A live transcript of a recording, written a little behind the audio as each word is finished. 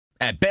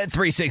At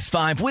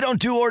Bet365, we don't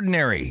do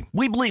ordinary.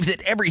 We believe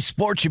that every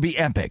sport should be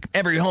epic.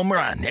 Every home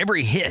run,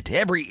 every hit,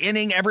 every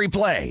inning, every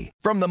play.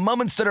 From the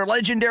moments that are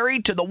legendary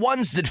to the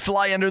ones that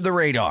fly under the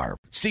radar.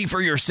 See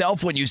for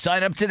yourself when you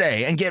sign up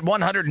today and get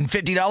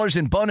 $150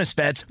 in bonus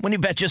bets when you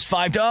bet just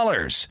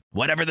 $5.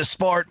 Whatever the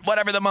sport,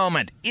 whatever the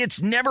moment,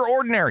 it's never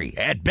ordinary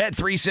at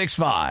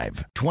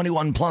Bet365.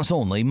 21 plus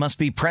only. Must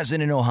be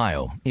present in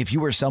Ohio. If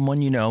you or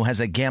someone you know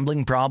has a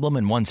gambling problem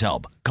and wants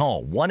help,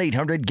 call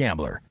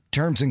 1-800-GAMBLER.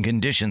 Terms and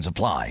conditions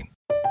apply.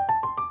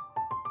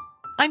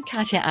 I'm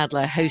Katya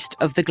Adler, host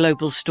of The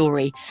Global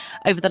Story.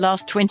 Over the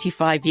last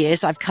 25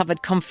 years, I've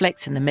covered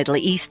conflicts in the Middle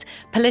East,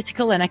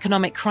 political and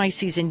economic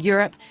crises in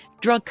Europe,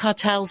 drug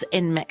cartels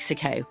in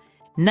Mexico.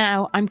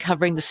 Now I'm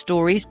covering the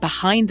stories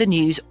behind the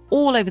news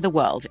all over the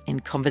world in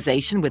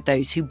conversation with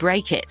those who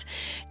break it.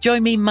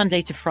 Join me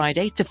Monday to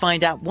Friday to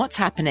find out what's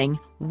happening,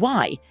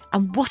 why,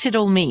 and what it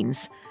all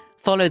means.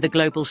 Follow The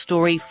Global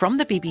Story from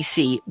the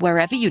BBC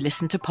wherever you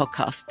listen to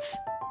podcasts.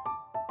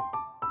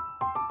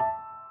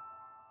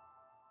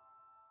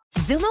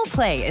 Xumo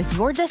Play is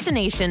your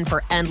destination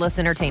for endless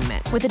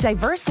entertainment. With a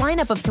diverse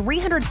lineup of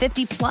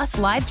 350 plus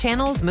live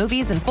channels,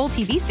 movies, and full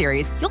TV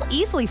series, you'll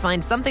easily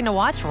find something to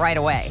watch right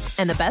away.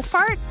 And the best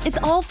part? It's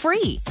all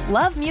free.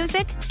 Love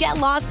music? Get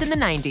lost in the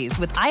 90s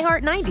with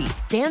iHeart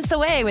 90s. Dance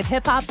away with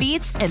hip-hop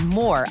beats and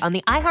more on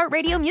the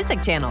iHeartRadio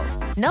music channels.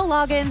 No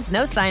logins,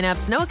 no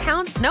signups, no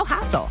accounts, no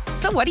hassle.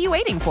 So what are you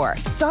waiting for?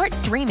 Start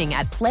streaming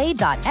at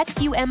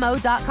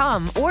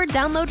play.xumo.com or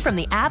download from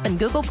the app and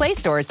Google Play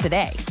stores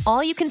today.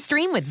 All you can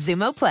stream with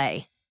Xumo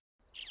Play.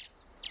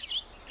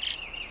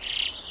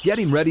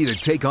 Getting ready to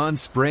take on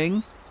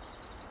spring?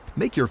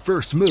 Make your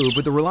first move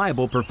with the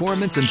reliable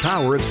performance and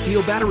power of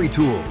Steel battery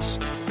tools.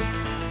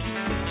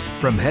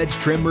 From hedge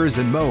trimmers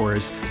and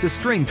mowers to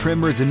string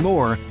trimmers and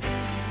more,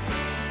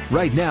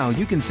 right now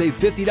you can save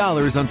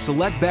 $50 on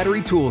select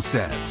battery tool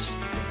sets.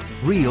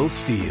 Real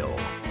Steel.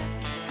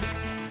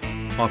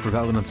 Offer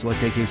valid on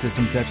select AK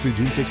system sets through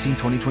June 16,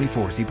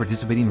 2024. See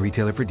participating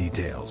retailer for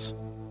details.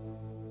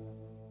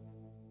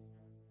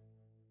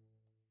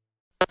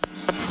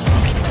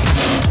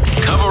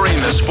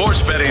 Covering the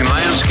sports betting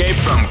landscape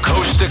from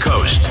coast to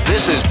coast.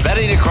 This is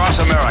Betting Across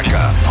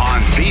America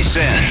on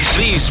VSiN,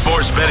 the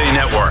Sports Betting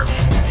Network.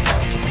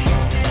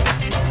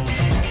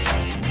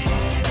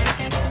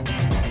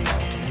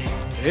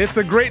 It's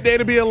a great day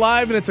to be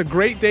alive, and it's a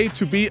great day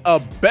to be a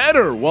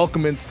bettor.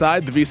 Welcome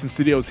inside the VSiN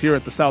studios here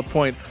at the South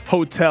Point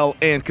Hotel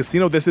and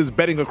Casino. This is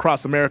Betting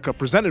Across America,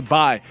 presented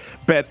by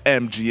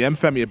BetMGM.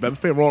 Femi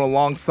Abebefe rolling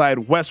alongside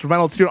Wes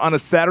Reynolds here on a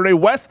Saturday.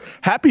 Wes,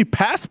 happy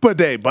PASPA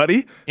Day,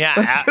 buddy. Yeah,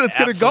 let's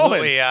get it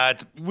going.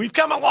 We've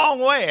come a long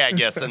way, I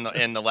guess,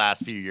 in the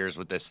last few years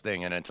with this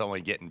thing, and it's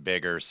only getting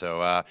bigger.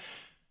 So,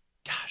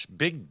 gosh,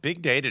 big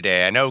day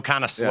today. I know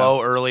kind of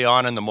slow early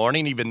on in the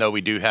morning, even though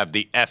we do have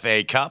the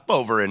FA Cup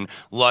over in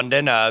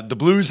London. The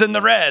Blues and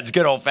the Reds,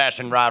 good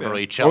old-fashioned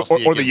rivalry.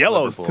 Chelsea or the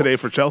Yellows Liverpool today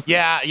for Chelsea.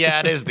 Yeah,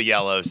 it is the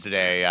Yellows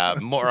today.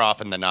 More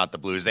often than not, the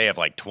Blues. They have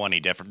like 20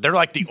 different. They're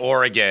like the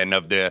Oregon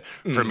of the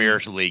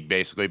Premier League,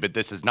 basically. But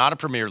this is not a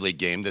Premier League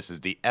game. This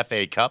is the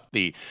FA Cup,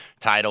 the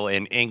title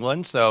in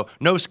England. So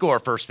no score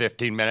first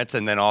 15 minutes,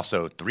 and then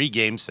also 3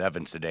 Game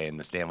 7s today in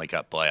the Stanley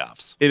Cup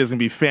playoffs. It is going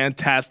to be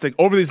fantastic.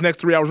 Over these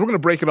next 3 hours, we're going to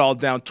break it all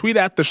down. Tweet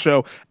at the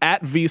show,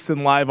 at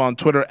VSiN Live on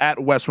Twitter, at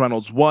Wes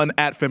Reynolds 1,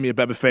 at Femi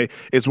Abebefe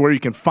is where you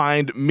can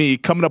find me.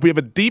 Coming up, we have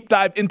a deep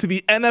dive into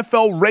the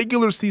NFL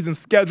regular season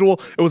schedule.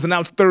 It was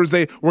announced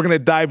Thursday. We're going to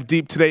dive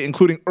deep today,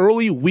 including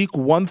early week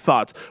 1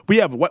 thoughts. We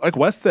have, like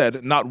Wes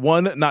said, not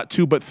 1, not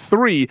 2, but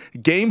 3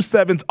 Game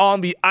 7s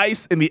on the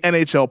ice in the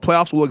NHL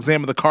playoffs. We'll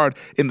examine the card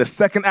in the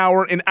second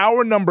hour. In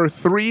hour number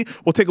 3,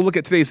 we'll take a look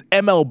at today's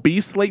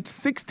MLB slate.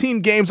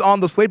 16 games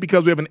on the slate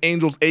because we have an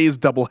Angels-A's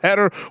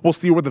doubleheader. We'll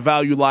see where the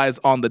value lies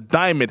on the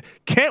diamond.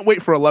 Can't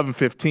wait for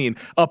 11:15.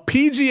 A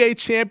PGA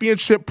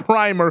Championship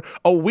primer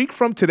a week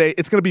from today.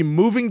 It's going to be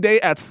moving day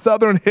at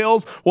Southern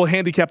Hills. We'll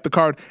handicap the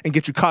card and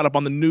get you caught up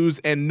on the news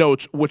and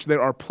notes, which there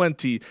are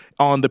plenty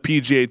on the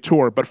PGA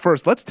Tour. But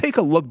first, let's take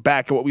a look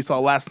back at what we saw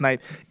last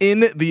night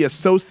in the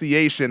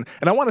association.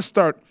 And I want to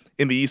start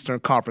in the Eastern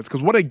Conference,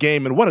 because what a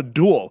game and what a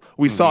duel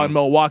we saw in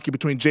Milwaukee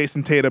between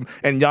Jason Tatum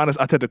and Giannis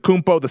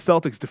Antetokounmpo. The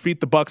Celtics defeat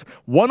the Bucks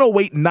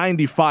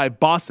 108-95.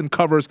 Boston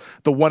covers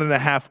the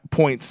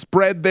 1.5-point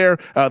spread there.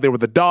 They were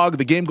the dog.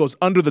 The game goes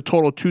under the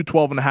total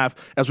 212.5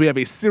 as we have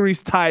a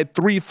series tied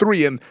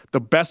 3-3. And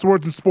the best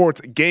words in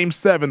sports, Game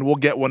 7, we'll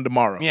get one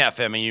tomorrow. Yeah,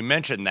 Femi, you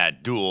mentioned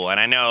that duel, and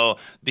I know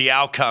the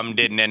outcome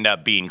didn't end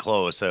up being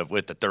close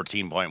with the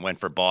 13-point win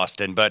for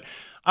Boston, but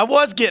I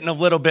was getting a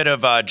little bit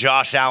of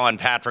Josh Allen,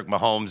 Patrick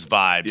Mahomes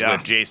vibes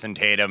with Jason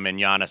Tatum and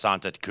Giannis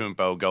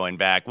Antetokounmpo going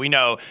back. We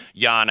know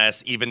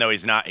Giannis, even though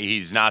he's not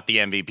the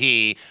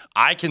MVP,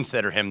 I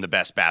consider him the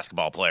best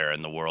basketball player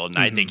in the world, and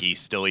I think he's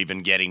still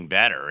even getting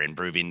better,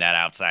 improving that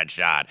outside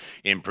shot,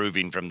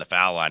 improving from the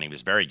foul line. He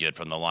was very good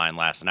from the line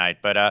last night.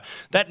 But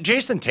that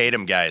Jason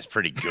Tatum guy is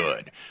pretty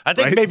good. I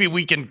think maybe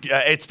we can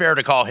it's fair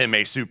to call him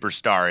a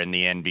superstar in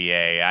the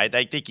NBA. I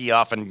think he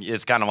often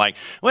is kind of like,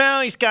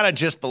 well, he's kind of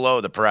just below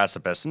the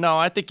precipice. surface. No,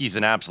 I think he's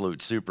an absolute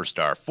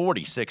superstar.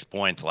 46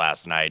 points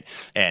last night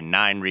and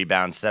 9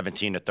 rebounds,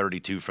 17 to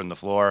 32 from the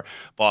floor.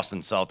 Boston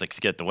Celtics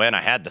get the win.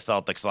 I had the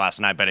Celtics last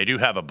night, but I do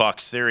have a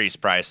Bucks series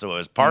price, so it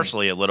was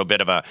partially a little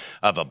bit of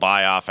a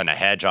buy off and a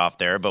hedge off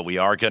there. But we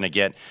are going to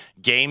get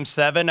Game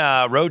 7.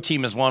 Road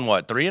team has won,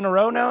 3 in a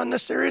row now in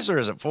this series, or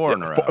is it 4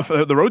 in a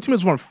row? The road team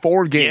has won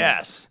 4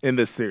 games in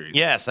this series.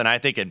 Yes, and I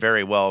think it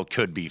very well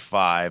could be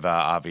 5.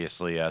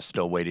 Obviously,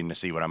 still waiting to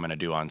see what I'm going to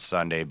do on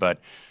Sunday. But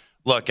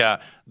look,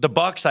 the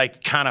Bucks, I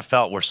kind of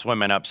felt were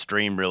swimming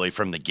upstream really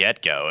from the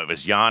get-go. It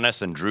was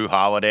Giannis and Drew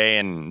Holiday,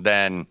 and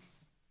then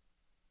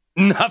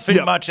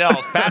nothing much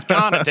else. Pat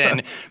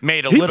Connaughton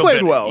made a little bit. He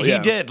played well. He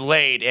did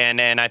late, and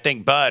I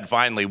think Bud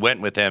finally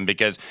went with him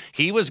because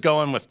he was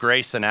going with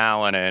Grayson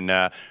Allen,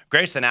 and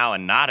Grayson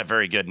Allen, not a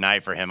very good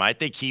night for him. I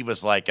think he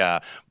was like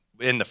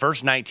in the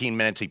first 19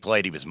 minutes he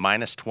played, he was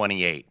minus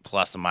 28,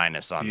 plus or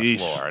minus on the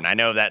floor. And I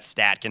know that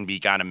stat can be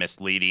kind of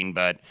misleading,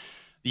 but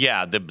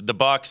yeah, the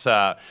Bucks,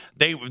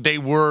 they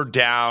were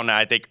down,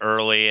 I think,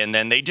 early, and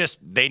then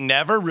they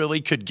never really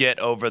could get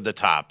over the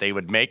top. They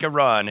would make a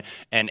run,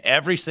 and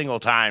every single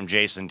time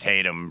Jason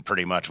Tatum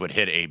pretty much would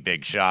hit a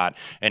big shot,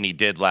 and he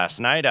did last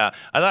night. I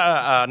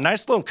thought a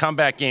nice little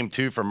comeback game,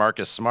 too, for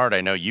Marcus Smart.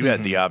 I know you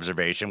had the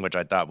observation, which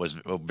I thought was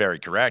very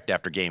correct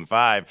after Game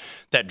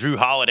 5, that Drew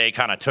Holiday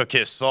kind of took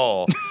his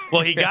soul.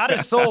 Well, he got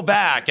his soul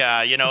back.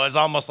 It's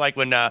almost like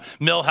when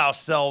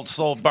Milhouse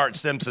sold Bart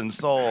Simpson's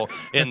soul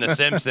in The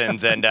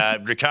Simpsons, and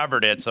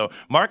recovered it. So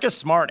Marcus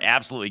Smart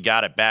absolutely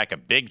got it back. A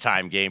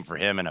big-time game for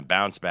him and a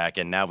bounce back.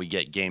 And now we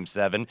get Game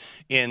 7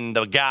 in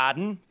the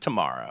Garden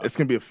tomorrow. It's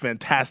going to be a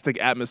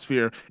fantastic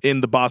atmosphere in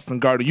the Boston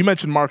Garden. You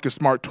mentioned Marcus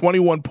Smart,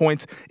 21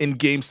 points in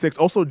Game 6.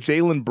 Also,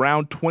 Jaylen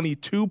Brown,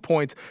 22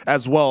 points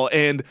as well.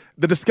 And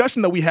the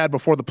discussion that we had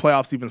before the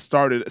playoffs even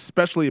started,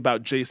 especially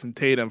about Jason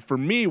Tatum, for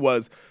me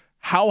was,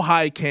 how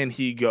high can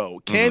he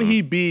go? Can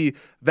he be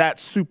that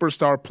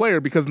superstar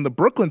player? Because in the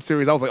Brooklyn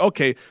series, I was like,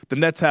 okay, the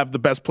Nets have the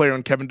best player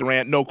in Kevin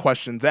Durant, no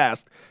questions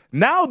asked.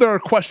 Now there are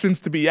questions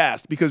to be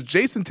asked because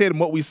Jason Tatum,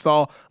 what we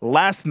saw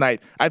last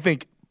night, I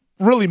think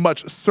really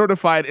much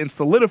certified and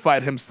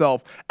solidified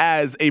himself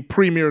as a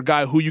premier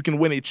guy who you can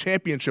win a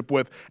championship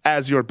with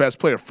as your best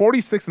player.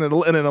 46 in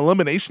an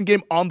elimination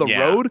game on the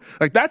road,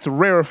 like that's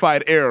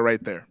rarefied air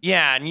right there.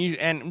 Yeah,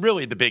 and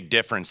really the big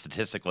difference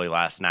statistically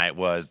last night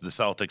was the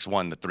Celtics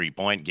won the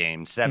 3-point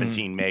game.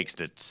 17 makes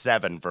to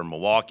 7 for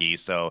Milwaukee,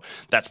 so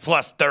that's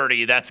plus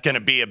 30. That's going to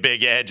be a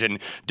big edge in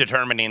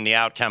determining the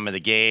outcome of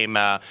the game.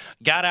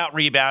 Got out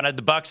rebounded.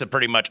 The Bucks have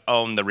pretty much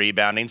owned the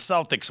rebounding.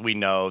 Celtics, we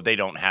know they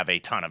don't have a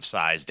ton of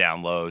size down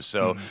low.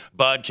 So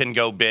Bud can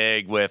go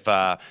big with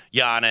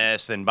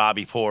Giannis and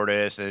Bobby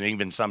Portis and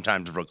even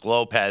sometimes Brook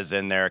Lopez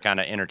in there kind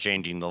of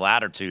interchanging the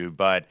latter two.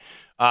 But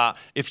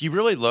if you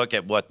really look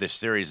at what this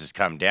series has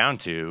come down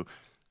to,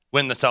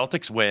 when the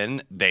Celtics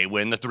win, they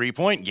win the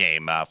 3-point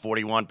game,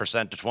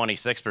 41% to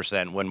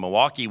 26%. When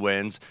Milwaukee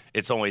wins,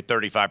 it's only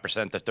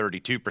 35% to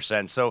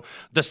 32%. So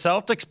the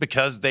Celtics,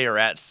 because they are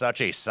at such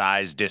a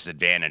size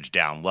disadvantage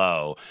down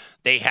low,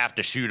 they have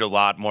to shoot a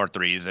lot more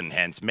threes and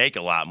hence make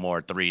a lot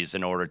more threes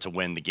in order to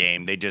win the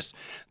game.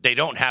 They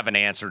don't have an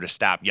answer to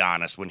stop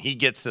Giannis. When he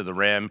gets to the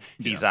rim,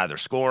 he's either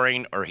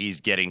scoring or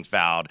he's getting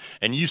fouled.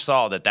 And you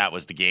saw that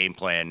was the game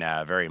plan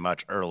very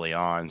much early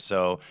on.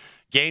 So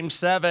Game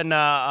 7,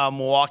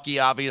 Milwaukee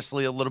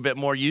obviously a little bit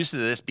more used to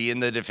this,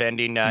 being the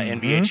defending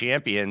NBA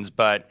champions,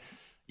 but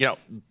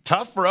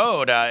tough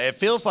road. It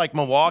feels like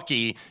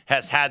Milwaukee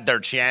has had their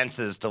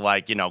chances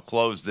to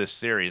close this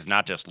series,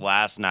 not just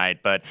last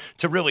night, but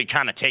to really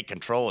kind of take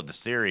control of the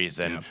series.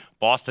 And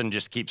Boston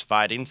just keeps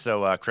fighting.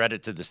 So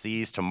credit to the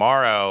C's.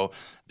 Tomorrow,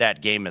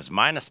 that game is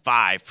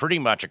 -5 pretty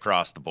much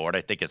across the board.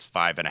 I think it's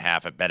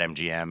 5.5 at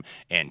BetMGM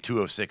and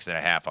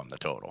 206.5 on the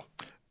total.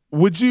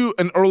 Would you,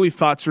 an early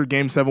thoughts for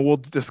Game 7, we'll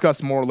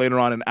discuss more later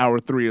on in Hour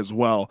 3 as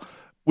well.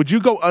 Would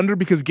you go under?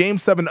 Because Game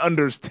 7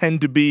 unders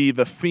tend to be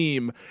the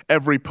theme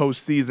every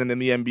postseason in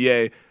the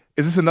NBA.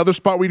 Is this another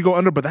spot where you'd go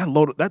under? But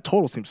that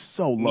total seems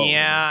so low.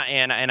 Yeah,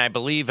 and I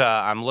believe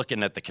I'm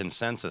looking at the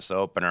consensus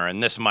opener,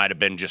 and this might have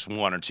been just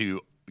one or two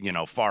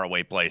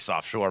faraway place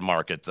offshore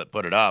markets that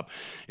put it up.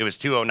 It was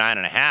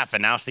 209.5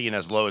 and now seeing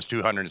as low as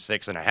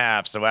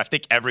 206.5. So I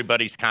think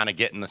everybody's kind of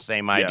getting the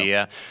same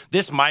idea.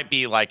 This might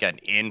be like an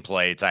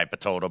in-play type of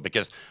total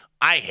because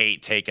I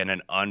hate taking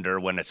an under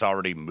when it's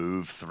already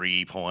moved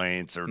 3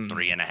 points or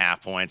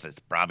 3.5 points. It's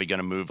probably going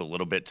to move a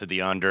little bit to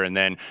the under, and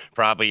then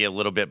probably a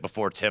little bit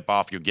before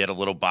tip-off, you'll get a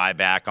little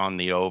buyback on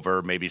the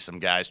over, maybe some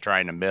guys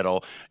trying to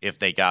middle if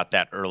they got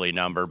that early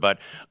number. But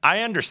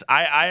I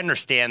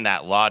understand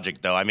that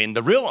logic, though. I mean,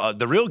 the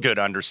real good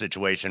under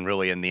situation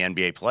really in the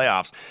NBA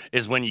playoffs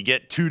is when you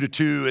get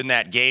 2-2 in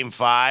that Game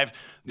 5.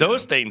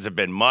 Those things have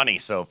been money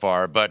so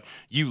far, but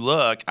you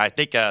look, I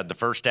think the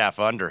first half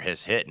under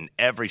has hit in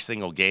every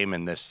single game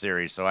in this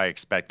series, so I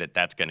expect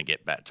that's going to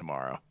get bet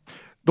tomorrow.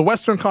 The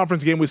Western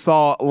Conference game we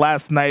saw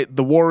last night,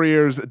 the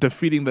Warriors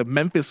defeating the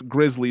Memphis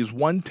Grizzlies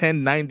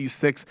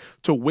 110-96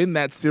 to win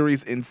that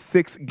series in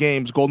 6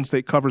 games. Golden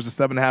State covers a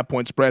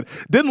 7.5-point spread.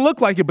 Didn't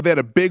look like it, but they had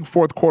a big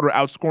fourth quarter,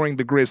 outscoring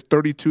the Grizz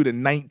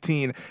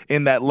 32-19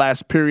 in that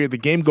last period. The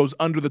game goes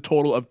under the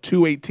total of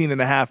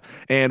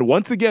 218.5. And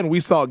once again, we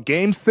saw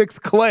Game 6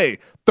 Clay,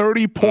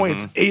 30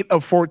 points, 8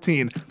 of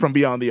 14 from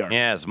beyond the arc.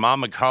 Yeah, as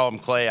Mama call him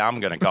Clay, I'm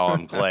going to call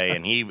him Clay.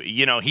 And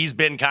he's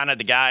been kind of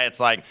the guy.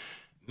 It's like,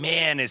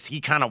 man, is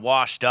he kind of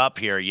washed up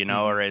here,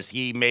 or is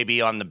he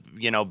maybe on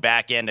the,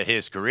 back end of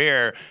his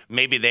career?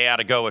 Maybe they ought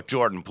to go with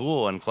Jordan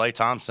Poole. And Klay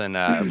Thompson,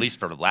 at least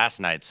for last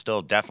night,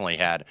 still definitely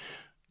had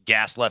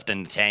gas left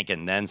in the tank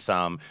and then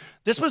some.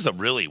 This was a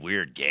really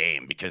weird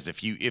game because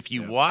if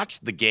you watch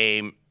the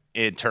game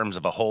in terms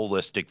of a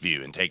holistic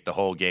view and take the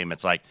whole game,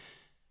 it's like,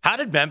 how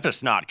did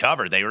Memphis not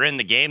cover? They were in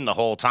the game the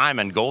whole time,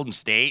 and Golden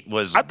State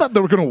was... I thought they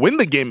were going to win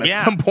the game at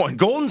some point.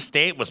 Golden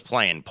State was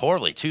playing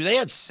poorly, too. They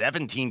had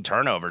 17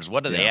 turnovers.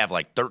 What do they have,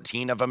 like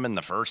 13 of them in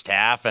the first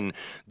half? And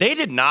they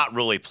did not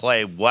really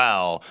play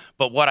well.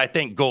 But what I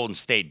think Golden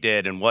State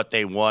did and what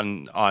they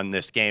won on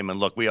this game, and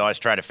look, we always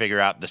try to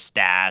figure out the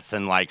stats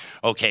and like,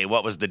 okay,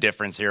 what was the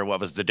difference here? What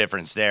was the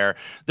difference there?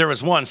 There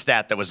was one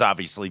stat that was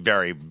obviously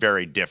very,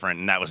 very different,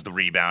 and that was the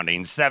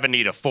rebounding,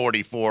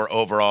 70-44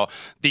 overall.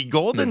 The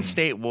Golden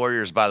State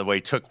Warriors, by the way,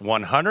 took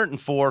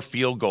 104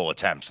 field goal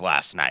attempts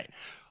last night.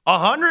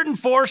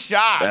 104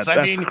 shots.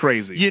 That's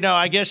crazy.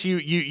 I guess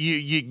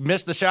you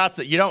miss the shots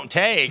that you don't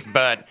take,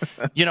 but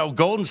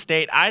Golden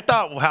State, I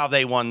thought how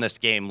they won this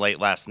game late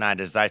last night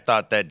is I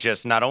thought that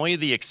just not only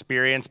the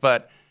experience,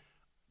 but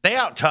they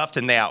out-toughed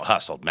and they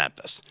out-hustled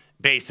Memphis.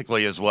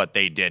 Basically is what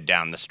they did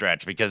down the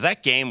stretch because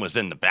that game was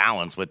in the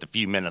balance with a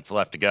few minutes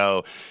left to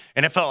go,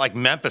 and it felt like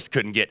Memphis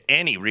couldn't get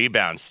any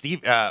rebounds.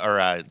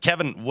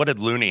 Kevin, what did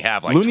Looney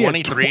have? Like Looney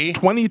 23?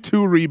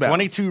 22 rebounds.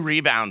 22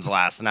 rebounds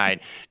last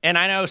night, and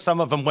I know some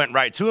of them went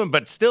right to him,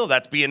 but still,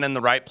 that's being in the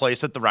right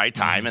place at the right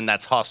time, and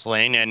that's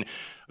hustling. And I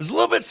was a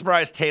little bit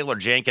surprised Taylor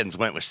Jenkins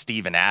went with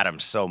Steven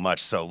Adams so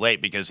much so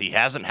late because he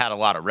hasn't had a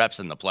lot of reps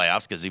in the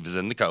playoffs because he was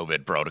in the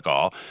COVID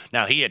protocol.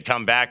 Now, he had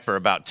come back for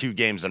about 2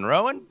 games in a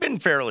row and been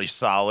fairly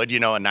solid,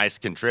 a nice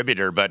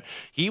contributor. But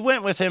he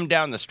went with him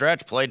down the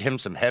stretch, played him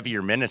some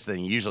heavier minutes than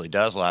he usually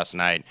does last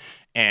night,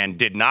 and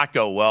did not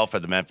go well for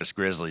the Memphis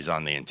Grizzlies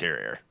on the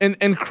interior.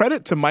 And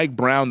credit to Mike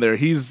Brown there.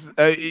 He's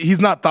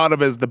not thought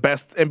of as the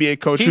best NBA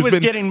coach. He was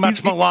getting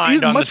much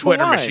maligned on the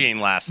Twitter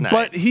machine last night.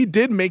 But he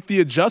did make the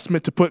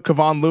adjustment to put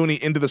Kevon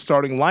Looney into the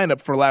starting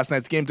lineup for last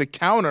night's game to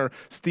counter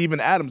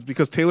Steven Adams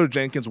because Taylor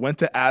Jenkins went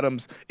to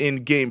Adams in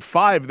Game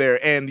 5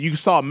 there, and you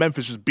saw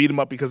Memphis just beat him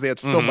up because they had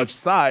so much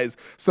size.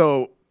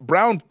 So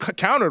Brown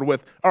countered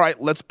with, all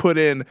right, let's put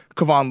in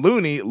Kevon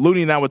Looney.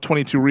 Looney now with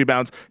 22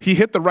 rebounds. He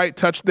hit the right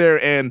touch there,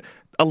 and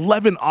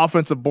 11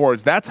 offensive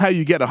boards. That's how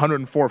you get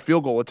 104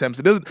 field goal attempts.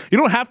 You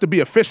don't have to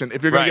be efficient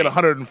if you're going to get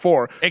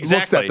 104 exactly.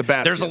 looks at the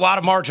basket. There's a lot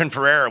of margin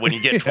for error when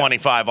you get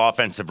 25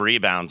 offensive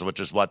rebounds,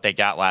 which is what they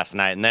got last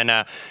night. And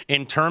then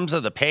in terms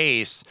of the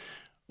pace,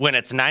 when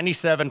it's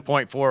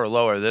 97.4 or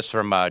lower, this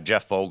from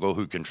Jeff Vogel,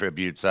 who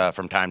contributes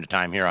from time to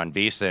time here on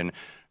VSiN,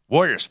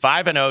 Warriors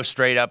 5-0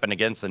 straight up and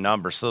against the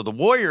numbers. So the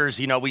Warriors,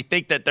 we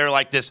think that they're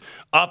like this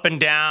up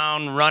and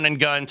down, run and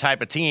gun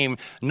type of team.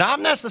 Not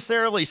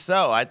necessarily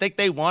so. I think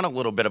they want a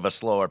little bit of a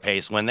slower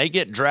pace. When they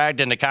get dragged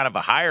into kind of a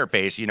higher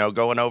pace,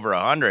 going over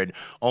 100,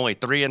 only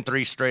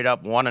 3-3 straight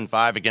up,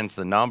 1-5 against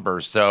the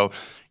numbers. So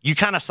you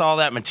kind of saw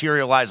that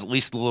materialize at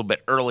least a little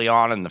bit early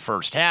on in the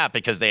first half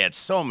because they had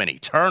so many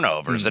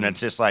turnovers. And it's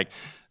just like,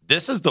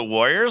 this is the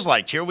Warriors,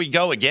 like, here we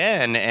go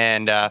again.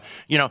 And,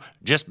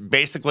 just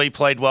basically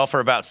played well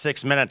for about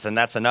 6 minutes, and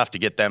that's enough to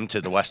get them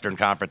to the Western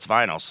Conference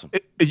Finals.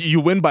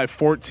 You win by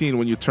 14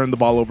 when you turn the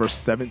ball over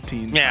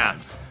 17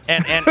 times.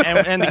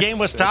 And the game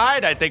was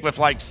tied, I think, with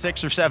like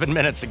 6 or 7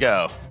 minutes to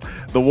go.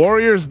 The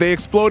Warriors, they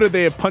exploded.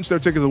 They have punched their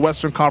ticket to the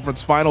Western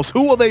Conference Finals.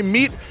 Who will they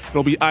meet?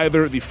 It'll be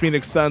either the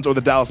Phoenix Suns or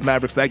the Dallas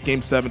Mavericks. That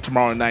Game 7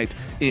 tomorrow night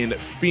in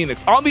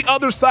Phoenix. On the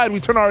other side, we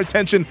turn our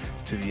attention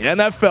to the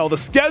NFL. The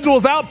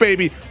schedule's out,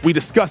 baby. We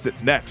discuss it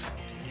next.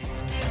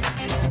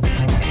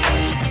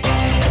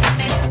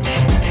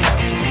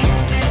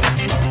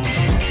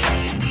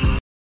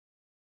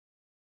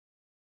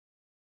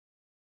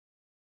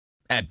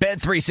 At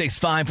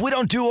Bet365, we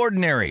don't do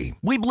ordinary.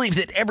 We believe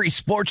that every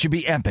sport should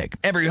be epic.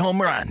 Every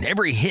home run,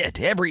 every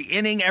hit, every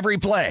inning, every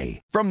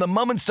play. From the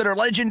moments that are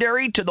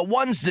legendary to the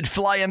ones that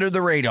fly under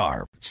the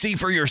radar. See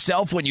for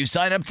yourself when you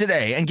sign up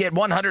today and get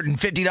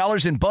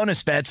 $150 in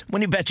bonus bets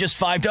when you bet just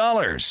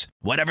 $5.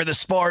 Whatever the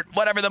sport,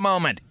 whatever the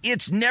moment,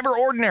 it's never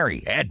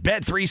ordinary at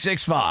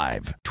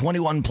Bet365.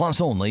 21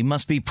 plus only.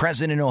 Must be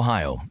present in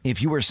Ohio.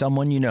 If you or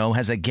someone you know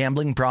has a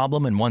gambling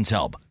problem and wants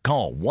help,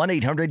 call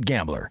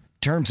 1-800-GAMBLER.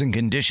 Terms and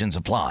conditions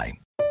apply.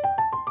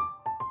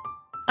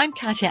 I'm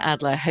Katya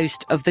Adler,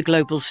 host of The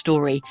Global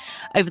Story.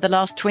 Over the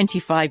last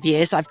 25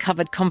 years, I've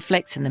covered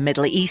conflicts in the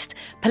Middle East,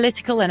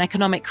 political and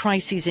economic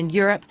crises in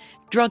Europe,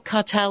 drug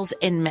cartels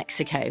in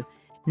Mexico.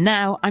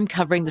 Now I'm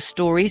covering the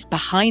stories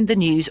behind the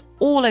news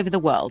all over the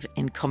world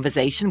in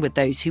conversation with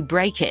those who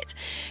break it.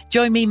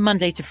 Join me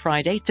Monday to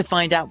Friday to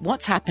find out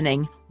what's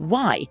happening,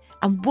 why,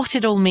 and what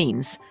it all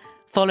means.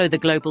 Follow The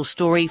Global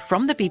Story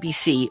from the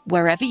BBC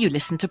wherever you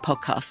listen to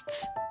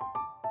podcasts.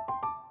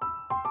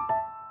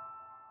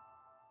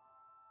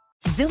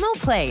 Xumo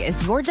Play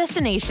is your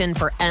destination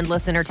for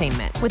endless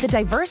entertainment. With a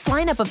diverse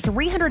lineup of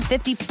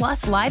 350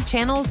 plus live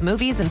channels,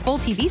 movies, and full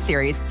TV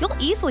series, you'll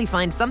easily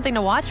find something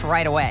to watch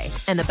right away.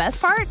 And the best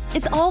part?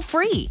 It's all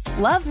free.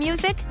 Love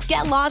music?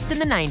 Get lost in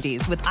the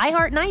 90s with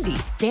iHeart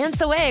 90s.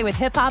 Dance away with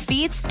hip-hop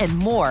beats and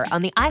more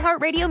on the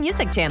iHeartRadio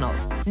music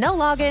channels. No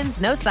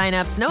logins, no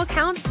signups, no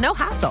accounts, no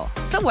hassle.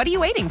 So what are you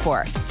waiting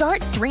for?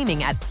 Start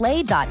streaming at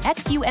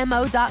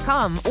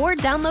play.xumo.com or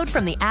download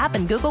from the app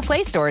and Google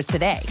Play stores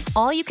today.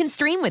 All you can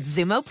stream with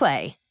Xumo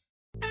Play.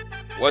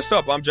 What's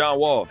up? I'm John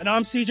Wall. And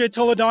I'm CJ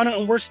Toledano,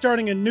 and we're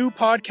starting a new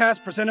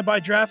podcast presented by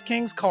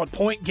DraftKings called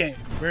Point Game.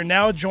 We're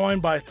now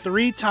joined by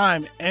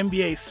three-time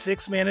NBA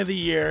Sixth Man of the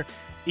Year,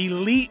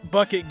 elite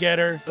bucket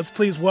getter. Let's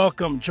please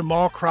welcome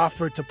Jamal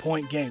Crawford to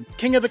Point Game.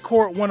 King of the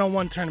Court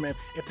one-on-one tournament.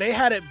 If they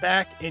had it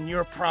back in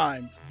your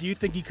prime, do you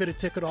think you could have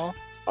took it all?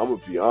 I'm going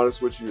to be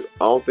honest with you.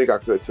 I don't think I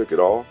could have took it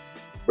all,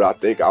 but I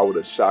think I would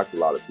have shocked a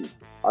lot of people.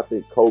 I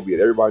think Kobe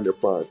and everybody in their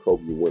prime,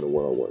 Kobe would win a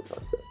one-on-one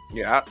contest.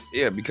 Yeah,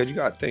 because you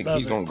got to think,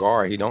 he's going to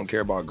guard. He don't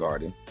care about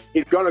guarding.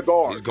 He's going to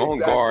guard. He's going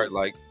to guard.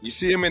 Like, you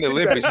see him in the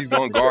Olympics, he's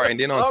going to guard. And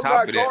then on top of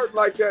that. I'm not guarding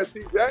like that,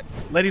 CJ.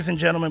 Ladies and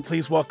gentlemen,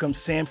 please welcome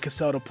Sam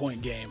Cassell to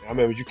Point Game. I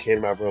remember you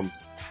came out from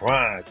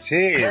prime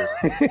 10.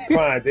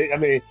 I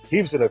mean,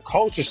 he was in a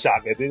culture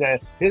shock. And then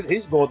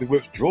he's going through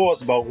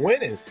withdrawals about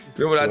winning.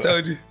 Remember what I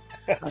told you?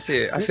 I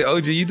said,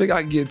 OG, you think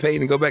I can get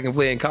paid and go back and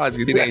play in college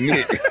because it ain't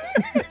it?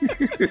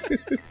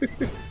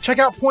 Check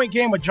out Point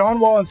Game with John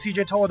Wall and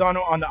CJ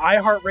Toledano on the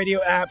iHeartRadio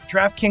app,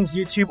 DraftKings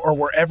YouTube, or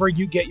wherever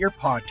you get your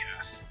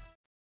podcasts.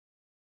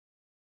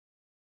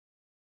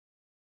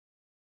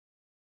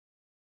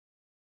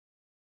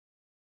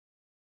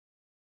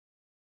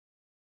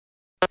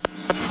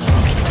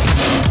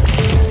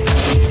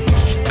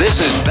 This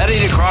is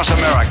Betting Across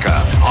America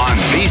on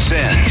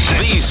VSiN,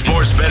 the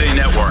Sports Betting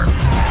Network.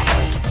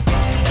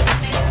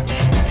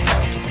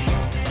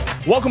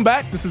 Welcome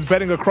back. This is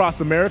Betting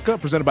Across America,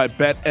 presented by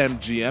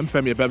BetMGM.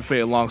 Femi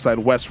Abebefe alongside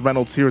Wes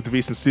Reynolds here at the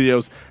VSiN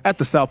Studios at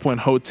the South Point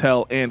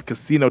Hotel and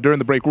Casino. During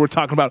the break, we were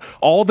talking about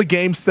all the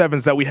Game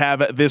 7s that we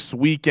have this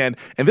weekend.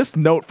 And this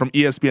note from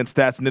ESPN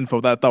Stats and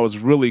Info that I thought was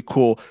really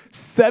cool.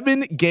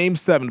 7 Game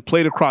 7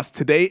 played across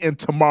today and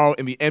tomorrow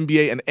in the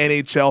NBA and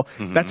NHL.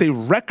 Mm-hmm. That's a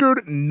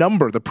record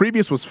number. The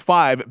previous was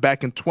 5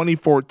 back in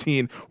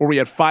 2014, where we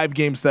had 5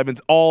 Game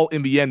 7s all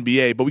in the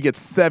NBA. But we get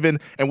 7,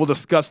 and we'll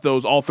discuss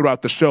those all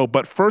throughout the show.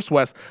 But first,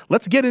 Wes,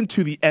 let's get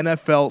into the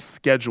NFL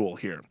schedule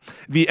here.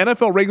 The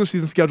NFL regular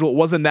season schedule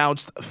was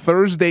announced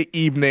Thursday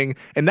evening,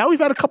 and now we've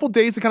had a couple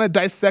days to kind of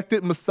dissect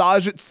it,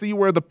 massage it, see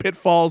where the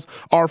pitfalls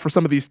are for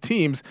some of these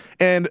teams.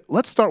 And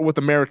let's start with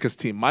America's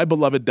team, my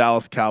beloved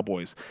Dallas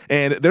Cowboys.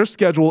 And their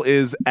schedule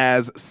is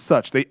as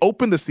such. They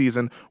open the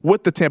season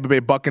with the Tampa Bay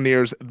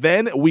Buccaneers.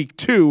 Then week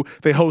 2,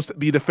 they host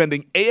the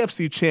defending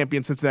AFC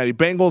champion Cincinnati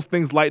Bengals.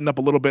 Things lighten up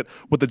a little bit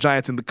with the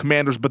Giants and the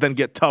Commanders, but then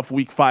get tough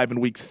week 5 and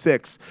week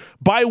 6.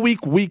 By week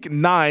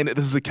 9, this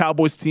is a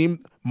Cowboys team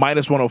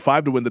minus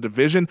 105 to win the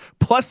division,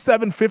 plus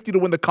 750 to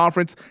win the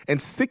conference, and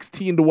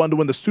 16-1 to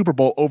win the Super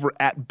Bowl over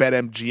at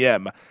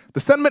BetMGM. The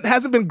sentiment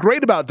hasn't been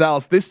great about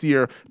Dallas this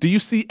year. Do you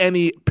see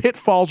any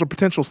pitfalls or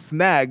potential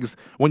snags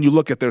when you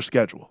look at their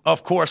schedule?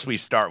 Of course we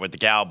start with the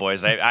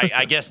Cowboys.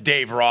 I guess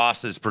Dave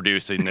Ross is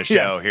producing the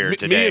show here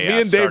today.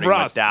 Me and Dave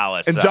Ross.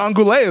 Dallas. And John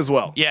Goulet as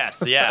well.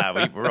 Yes,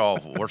 yeah.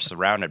 We're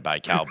surrounded by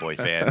Cowboy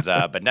fans.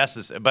 But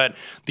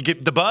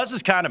the buzz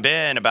has kind of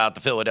been about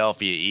the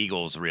Philadelphia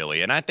Eagles,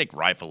 really, and I think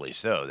rightfully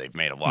so. They've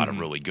made a lot of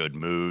really good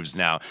moves.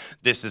 Now,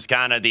 this is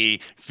kind of the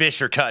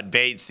fish or cut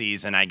bait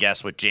season, I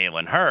guess, with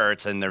Jalen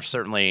Hurts, and they're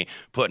certainly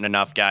putting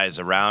enough guys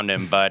around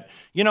him. But,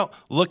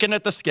 looking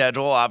at the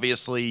schedule,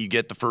 obviously you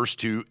get the first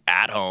 2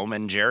 at home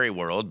in Jerry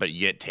World, but you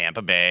get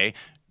Tampa Bay,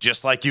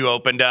 just like you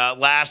opened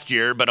last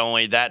year, but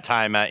only that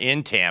time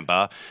in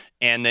Tampa.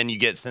 And then you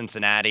get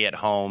Cincinnati at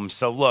home.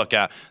 So, look,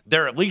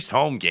 they're at least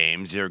home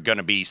games. They're going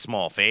to be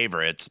small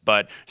favorites,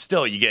 but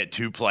still you get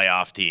 2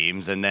 playoff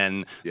teams, and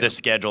then the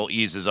schedule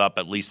eases up,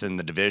 at least in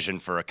the division,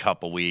 for a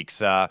couple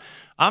weeks.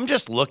 I'm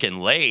just looking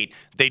late.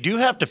 They do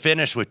have to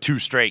finish with 2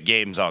 straight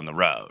games on the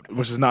road.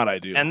 Which is not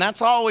ideal. And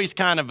that's always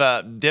kind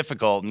of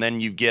difficult. And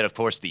then you get, of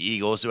course, the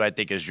Eagles, who I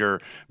think is your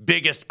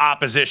biggest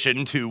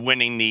opposition to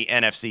winning the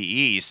NFC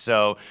East.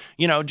 So,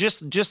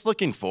 just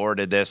looking forward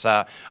to this.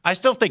 I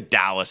still think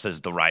Dallas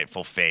is the rightful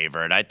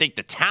favorite. I think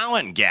the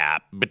talent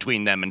gap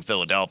between them and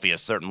Philadelphia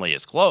certainly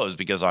is closed,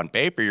 because on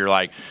paper you're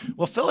like,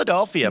 well,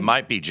 Philadelphia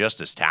might be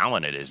just as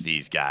talented as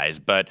these guys,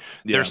 but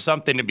there's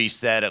something to be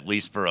said, at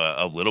least for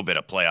a little bit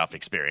of playoff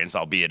experience,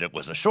 albeit it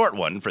was a short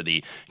one for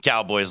the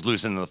Cowboys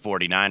losing to the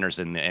 49ers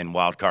in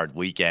wild card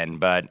weekend.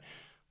 But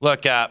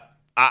look,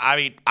 I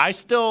mean, I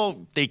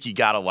still think you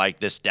got to like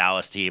this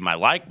Dallas team. I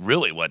like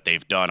really what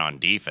they've done on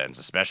defense,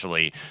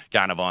 especially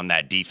kind of on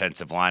that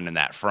defensive line and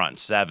that front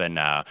seven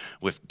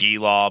with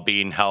D-Law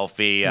being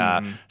healthy,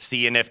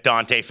 seeing if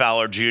Dante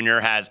Fowler Jr.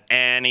 has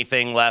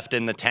anything left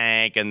in the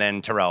tank, and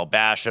then Terrell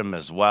Basham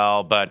as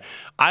well. But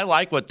I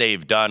like what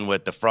they've done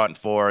with the front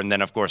four, and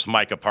then, of course,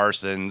 Micah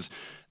Parsons.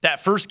 That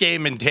first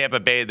game in Tampa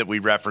Bay that we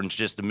referenced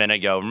just a minute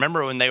ago,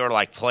 remember when they were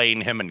like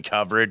playing him in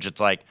coverage?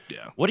 It's like,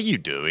 what are you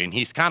doing?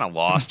 He's kind of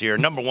lost here.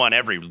 Number one,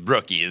 every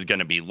rookie is going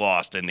to be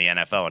lost in the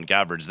NFL in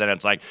coverage. Then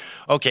it's like,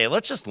 okay,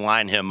 let's just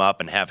line him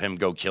up and have him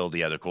go kill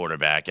the other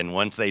quarterback. And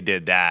once they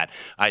did that,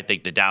 I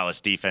think the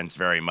Dallas defense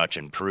very much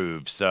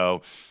improved.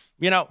 So,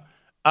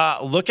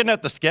 looking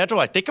at the schedule,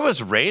 I think it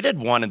was rated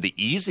one of the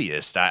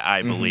easiest,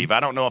 I believe.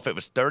 I don't know if it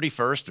was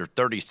 31st or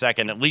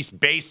 32nd, at least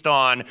based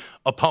on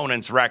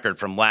opponent's record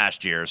from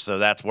last year. So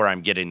that's where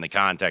I'm getting the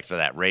context of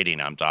that rating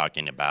I'm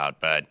talking about.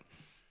 But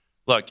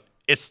look,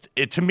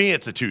 to me,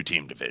 it's a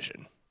two-team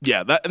division.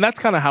 Yeah, and that's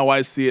kind of how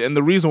I see it. And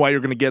the reason why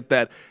you're going to get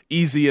that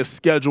easiest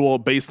schedule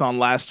based on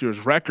last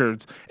year's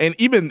records, and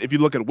even if you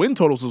look at win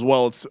totals as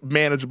well, it's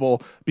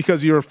manageable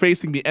because you're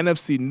facing the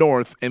NFC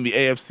North and the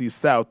AFC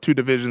South, two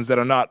divisions that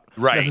are not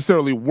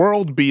necessarily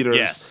world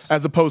beaters,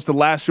 as opposed to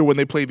last year when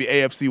they played the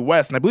AFC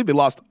West. And I believe they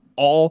lost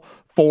all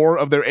 4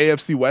 of their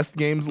AFC West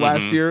games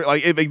last year.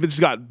 Like they just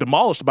got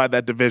demolished by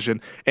that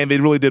division, and they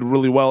really did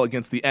really well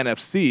against the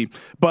NFC.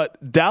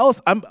 But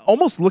Dallas, I'm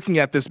almost looking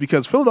at this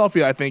because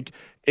Philadelphia, I think,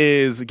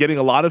 is getting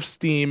a lot of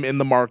steam in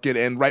the market,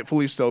 and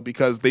rightfully so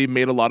because they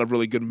made a lot of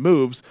really good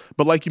moves.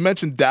 But like you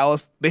mentioned,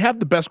 Dallas, they have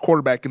the best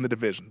quarterback in the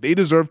division. They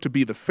deserve to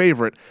be the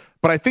favorite,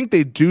 but I think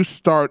they do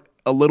start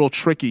a little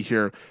tricky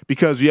here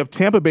because you have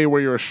Tampa Bay where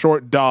you're a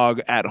short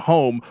dog at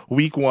home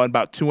week 1,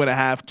 about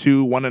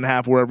 2.5,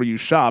 1.5, wherever you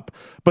shop.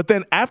 But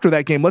then after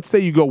that game, let's say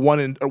you go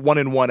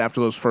 1-1 after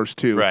those first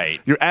 2.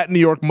 Right. You're at New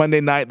York Monday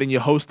night, then you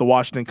host the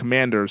Washington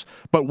Commanders.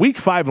 But week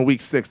 5 and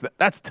week 6,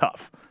 that's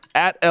tough.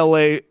 At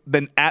LA,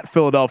 then at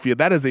Philadelphia,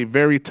 that is a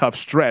very tough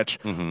stretch.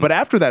 But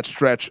after that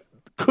stretch,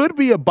 could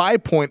be a buy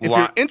point if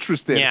you're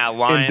interested in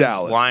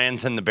Dallas.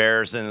 Lions and the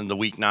Bears in the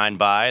Week 9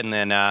 bye. And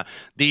then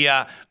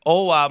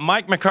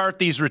Mike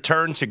McCarthy's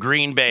return to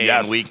Green Bay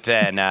in Week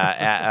 10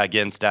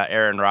 against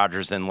Aaron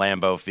Rodgers in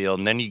Lambeau Field.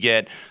 And then you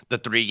get the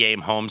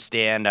 3-game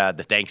homestand,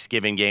 the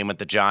Thanksgiving game with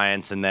the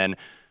Giants, and then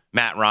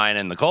Matt Ryan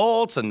and the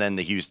Colts, and then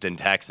the Houston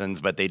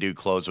Texans. But they do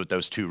close with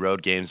those 2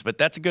 road games. But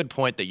that's a good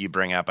point that you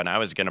bring up, and I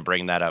was going to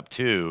bring that up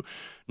too.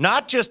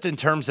 Not just in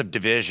terms of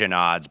division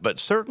odds, but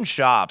certain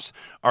shops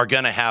are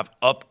going to have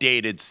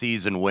updated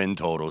season win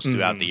totals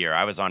throughout the year.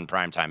 I was on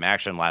Primetime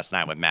Action last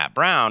night with Matt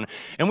Brown,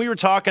 and we were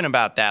talking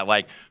about that.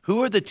 Like,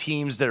 who are the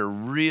teams that are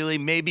really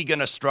maybe going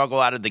to struggle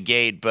out of the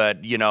gate, but,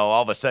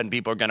 all of a sudden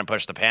people are going to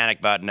push the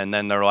panic button, and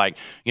then they're like,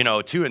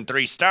 2 and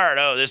 3 start.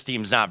 Oh, this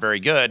team's not very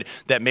good.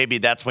 That maybe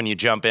that's when you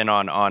jump in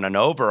on an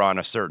over on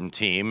a certain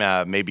team.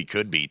 Maybe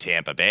could be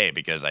Tampa Bay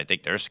because I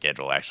think their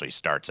schedule actually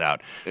starts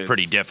out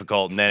pretty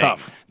difficult. And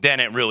then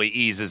it really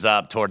eases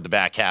up toward the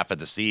back half of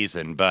the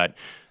season. But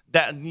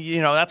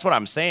that's what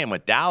I'm saying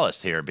with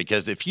Dallas here,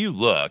 because if you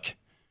look,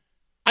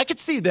 I could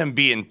see them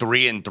being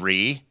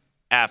 3-3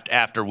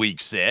 after week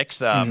 6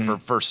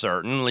 for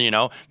certain.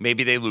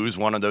 Maybe they lose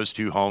one of those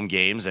 2 home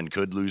games and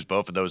could lose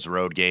both of those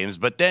road games.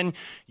 But then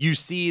you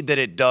see that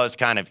it does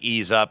kind of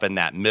ease up in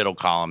that middle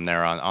column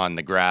there on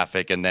the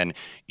graphic, and then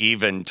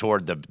even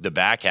toward the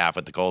back half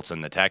with the Colts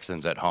and the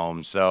Texans at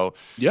home. So,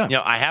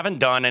 I haven't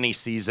done any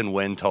season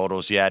win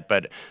totals yet,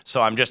 but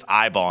so I'm just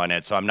eyeballing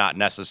it. So I'm not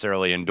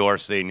necessarily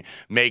endorsing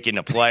making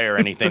a play or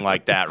anything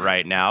like that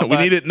right now. We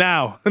need it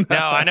now. No,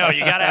 I know.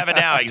 You got to have it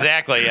now.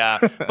 Exactly.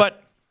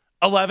 But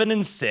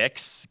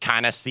 11-6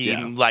 kind of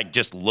seem like,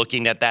 just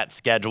looking at that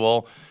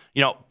schedule,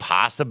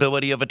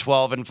 possibility of a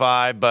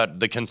 12-5, but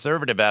the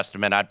conservative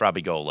estimate, I'd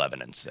probably go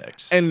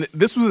 11-6. And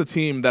this was a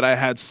team that I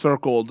had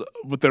circled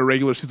with their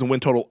regular season win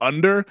total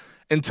under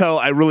until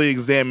I really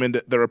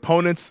examined their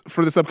opponents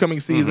for this upcoming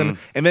season.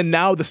 And then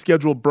now the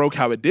schedule broke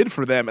how it did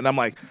for them. And I'm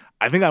like,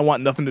 I think I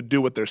want nothing to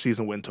do with their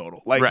season win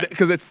total.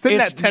 Because it's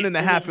sitting at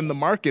 10.5 in the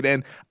market.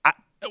 And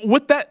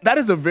with that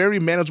is a very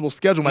manageable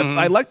schedule.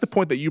 I like the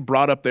point that you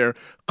brought up there.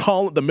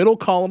 The middle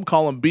column,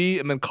 column B,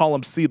 and then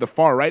column C, the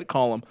far right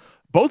column.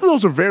 Both of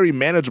those are very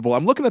manageable.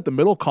 I'm looking at the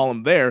middle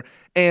column there,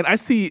 and I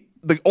see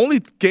the only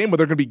game where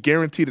they're going to be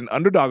guaranteed an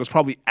underdog is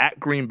probably at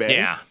Green Bay.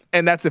 Yeah.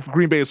 And that's if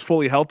Green Bay is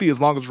fully healthy, as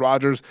long as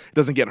Rodgers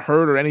doesn't get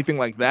hurt or anything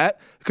like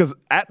that. Because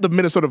at the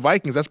Minnesota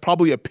Vikings, that's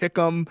probably a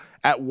pick-em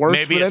at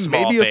worst for them.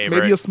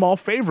 Maybe a small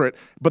favorite.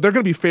 But they're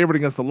going to be favored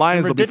against the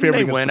Lions. They'll be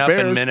favored against the Bears. Didn't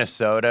they win up in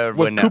Minnesota?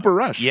 With Cooper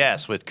Rush.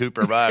 Yes, with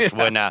Cooper Rush.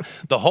 When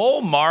the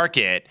whole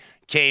market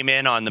came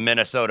in on the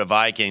Minnesota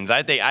Vikings.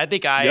 I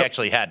think I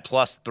actually had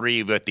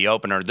 +3 with the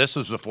opener. This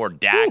was before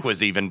Dak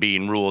was even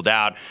being ruled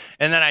out.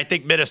 And then I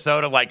think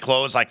Minnesota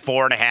closed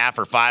 4.5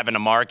 or 5 in the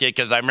market,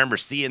 because I remember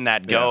seeing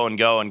that go and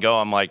go and go.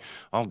 I'm like,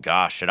 oh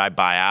gosh, should I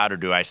buy out, or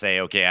do I say,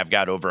 okay, I've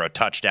got over a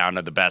touchdown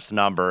of the best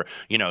number,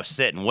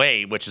 sit and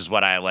wait, which is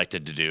what I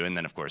elected to do. And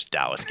then of course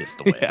Dallas gets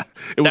the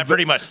win. That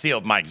pretty much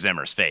sealed Mike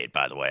Zimmer's fate,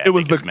 by the way. It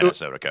was the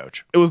Minnesota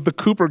coach. It was the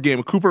Cooper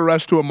game. Cooper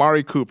rushed to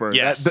Amari Cooper.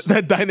 Yes.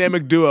 That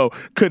dynamic duo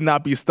could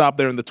not be stopped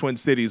there in the Twin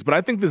Cities. But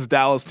I think this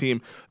Dallas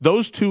team,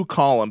 those two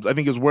columns, I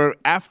think is where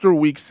after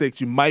week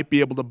 6 you might be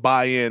able to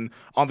buy in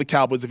on the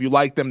Cowboys if you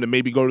like them to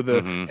maybe go to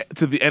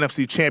the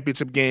NFC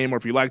Championship game, or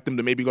if you like them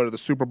to maybe go to the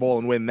Super Bowl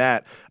and win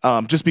that.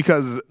 Just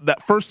because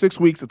that first 6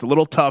 weeks, it's a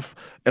little tough.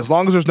 As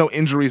long as there's no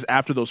injuries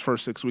after those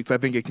first 6 weeks, I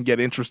think it can get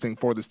interesting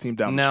for this team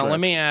down the stretch. Now, let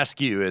me ask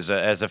you, as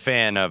a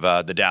fan of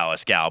the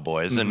Dallas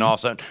Cowboys, and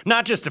also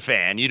not just a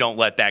fan, you don't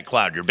let that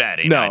cloud your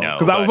betting. No,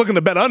 because I was looking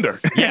to bet under.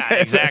 Yeah,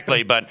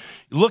 exactly. But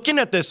looking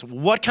at this,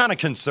 what kind of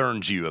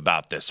concerns you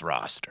about this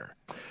roster?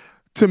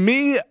 To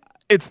me,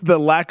 it's the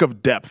lack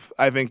of depth,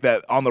 I think,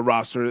 that on the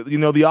roster.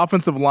 The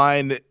offensive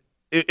line,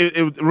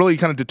 it really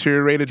kind of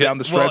deteriorated down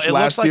the stretch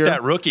last year. It looks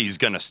like that rookie's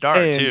going to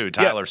start, too,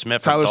 Tyler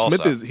Smith. Tyler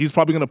Smith he's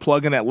probably going to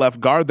plug in at left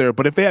guard there.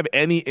 But if they have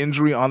any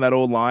injury on that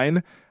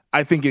O-line,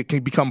 I think it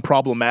can become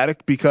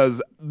problematic,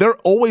 because they're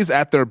always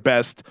at their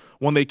best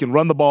when they can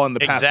run the ball and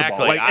pass the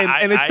ball.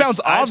 And it sounds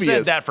obvious. I've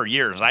said that for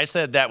years. I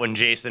said that when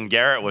Jason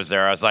Garrett was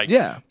there. I was like,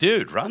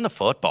 dude, run the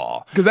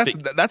football. Because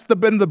that's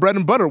been the bread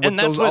and butter with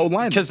those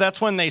O-linemen. Because that's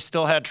when they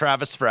still had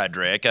Travis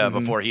Frederick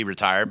before he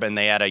retired, and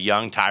they had a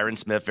young Tyron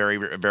Smith, very,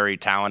 very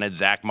talented,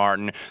 Zach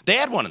Martin. They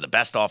had one of the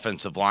best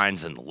offensive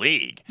lines in the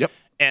league. Yep.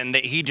 And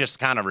he just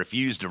kind of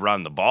refused to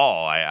run the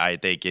ball, I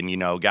think,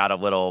 and, got a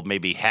little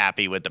maybe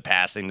happy with the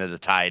passing to the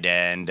tight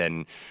end.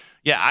 And,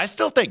 I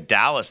still think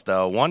Dallas,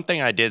 though, one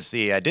thing I did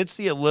see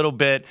a little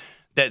bit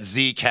that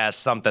Zeke has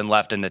something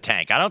left in the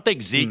tank. I don't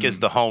think Zeke is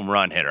the home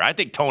run hitter. I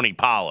think Tony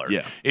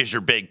Pollard is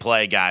your big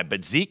play guy,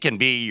 but Zeke can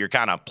be your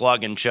kind of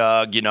plug and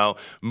chug,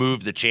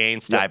 move the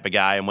chains type of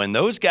guy. And when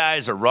those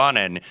guys are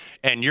running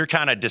and you're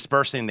kind of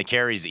dispersing the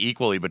carries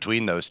equally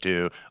between those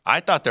two,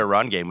 I thought their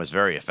run game was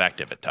very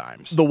effective at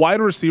times. The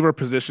wide receiver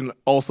position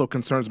also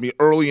concerns me.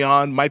 Early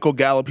on, Michael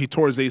Gallup, he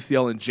tore his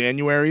ACL in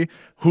January.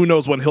 Who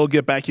knows when he'll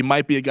get back? He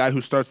might be a guy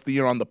who starts the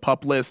year on the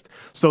PUP list.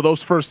 So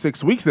those first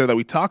 6 weeks there that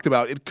we talked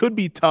about, it could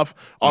be tough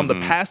on the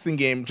passing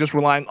game, just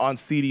relying on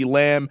CeeDee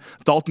Lamb.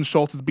 Dalton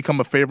Schultz has become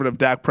a favorite of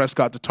Dak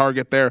Prescott to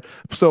target there.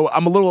 So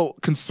I'm a little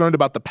concerned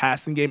about the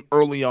passing game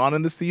early on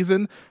in the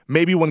season.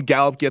 Maybe when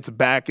Gallup gets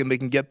back and they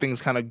can get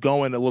things kind of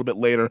going a little bit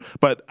later.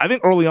 But I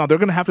think early on, they're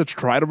going to have to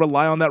try to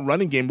rely on that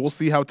running game. We'll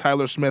see how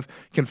Tyler Smith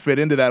can fit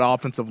into that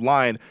offensive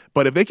line.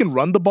 But if they can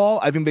run the ball,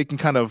 I think they can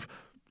kind of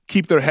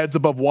keep their heads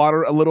above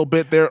water a little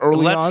bit there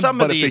early on. Let some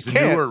of these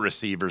newer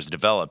receivers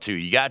develop, too.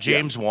 You got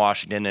James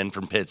Washington in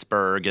from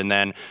Pittsburgh, and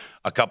then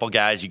a couple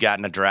guys you got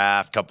in the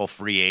draft, couple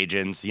free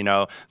agents.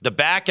 The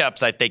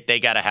backups, I think they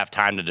got to have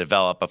time to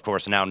develop. Of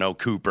course, now no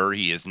Cooper.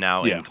 He is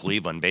now in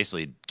Cleveland,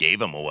 basically gave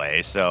him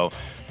away. So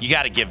you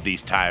got to give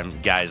these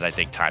guys, I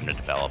think, time to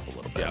develop a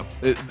little bit.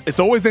 Yeah. It's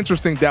always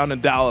interesting down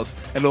in Dallas,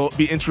 and it'll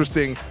be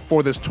interesting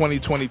for this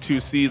 2022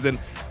 season.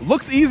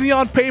 Looks easy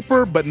on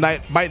paper, but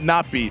might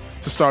not be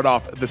to start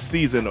off the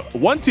season.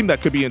 One team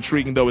that could be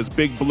intriguing, though, is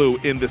Big Blue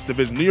in this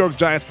division. New York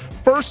Giants,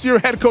 first-year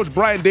head coach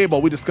Brian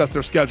Daboll. We discuss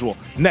their schedule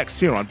next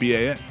here on BAN.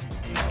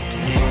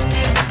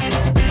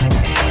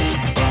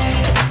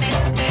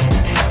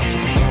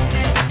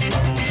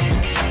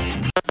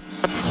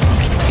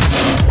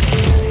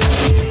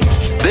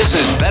 This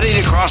is Betting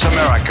Across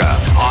America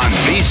on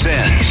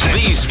VSiN,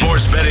 the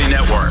Sports Betting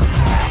Network.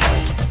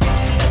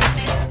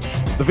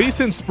 The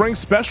VSiN Spring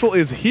Special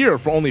is here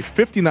for only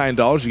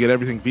 $59. You get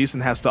everything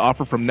VSiN has to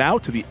offer from now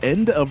to the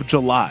end of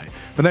July.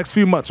 The next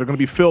few months are going to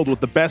be filled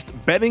with the best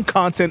betting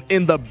content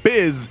in the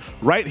biz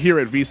right here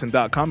at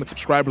VSiN.com, and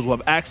subscribers will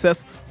have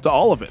access to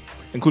all of it,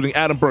 including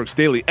Adam Burke's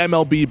daily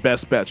MLB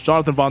Best Bets.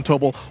 Jonathan Von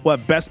Tobel will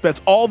have best bets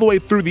all the way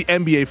through the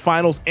NBA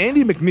Finals.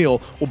 Andy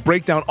McNeil will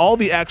break down all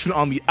the action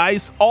on the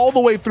ice all the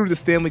way through the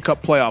Stanley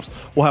Cup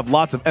playoffs. We'll have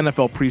lots of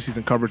NFL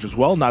preseason coverage as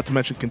well, not to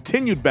mention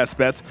continued best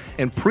bets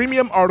and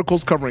premium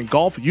articles covering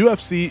golf,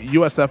 UFC,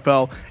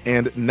 USFL,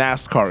 and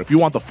NASCAR. If you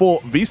want the full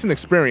VSiN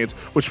experience,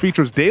 which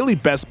features daily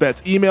best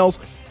bets, emails,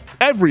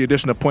 every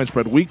edition of Point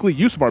Spread Weekly,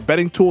 use of our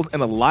betting tools,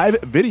 and a live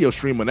video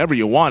stream whenever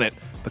you want it.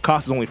 The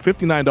cost is only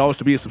 $59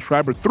 to be a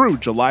subscriber through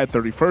July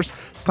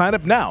 31st. Sign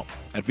up now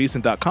at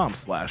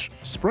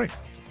VSiN.com/spring.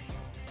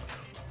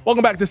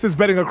 Welcome back. This is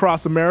Betting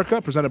Across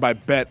America, presented by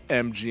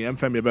BetMGM.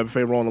 Femi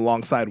Abebefe rolling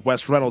alongside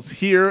Wes Reynolds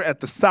here at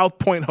the South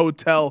Point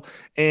Hotel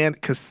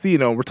and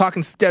Casino. We're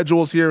talking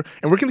schedules here,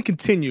 and we're going to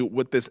continue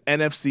with this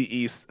NFC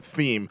East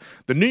theme.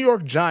 The New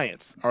York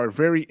Giants are a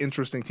very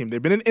interesting team.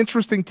 They've been an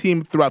interesting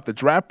team throughout the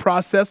draft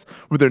process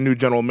with their new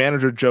general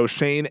manager, Joe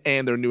Schoen,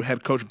 and their new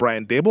head coach,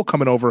 Brian Daboll,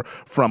 coming over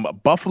from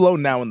Buffalo,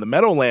 now in the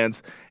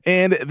Meadowlands.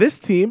 And this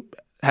team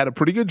had a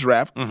pretty good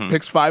draft,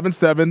 picks 5 and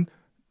 7,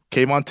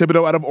 Kayvon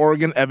Thibodeau out of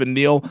Oregon, Evan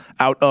Neal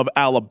out of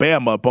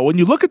Alabama. But when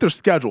you look at their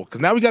schedule, because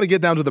now we got to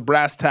get down to the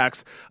brass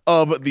tacks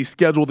of the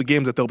schedule, the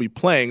games that they'll be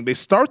playing. They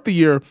start the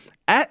year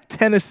at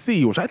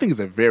Tennessee, which I think is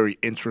a very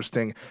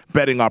interesting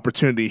betting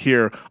opportunity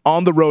here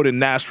on the road in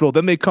Nashville.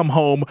 Then they come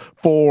home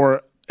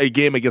for a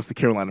game against the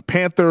Carolina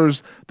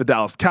Panthers, the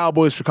Dallas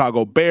Cowboys,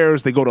 Chicago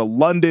Bears. They go to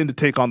London to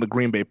take on the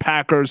Green Bay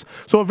Packers.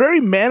 So a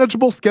very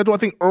manageable schedule, I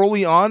think,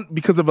 early on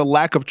because of a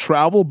lack of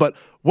travel. But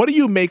what do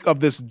you make of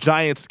this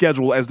Giants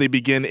schedule as they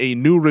begin a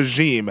new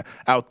regime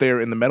out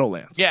there in the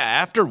Meadowlands? Yeah,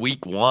 after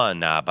week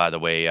 1, by the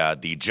way,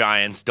 the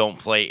Giants don't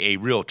play a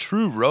real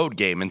true road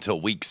game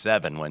until week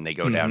 7 when they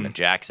go down to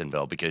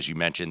Jacksonville, because you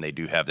mentioned they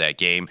do have that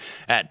game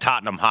at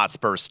Tottenham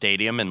Hotspur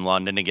Stadium in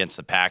London against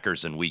the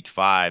Packers in week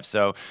 5.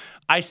 So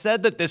I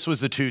said that this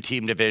was a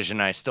 2-team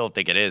division. I still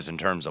think it is in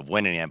terms of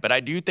winning it, but I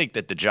do think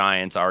that the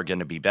Giants are going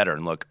to be better.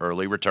 And look,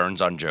 early returns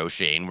on Joe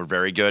Shane were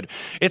very good.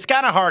 It's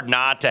kind of hard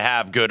not to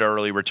have good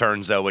early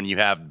returns, though, when you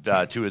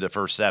have 2 of the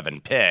first 7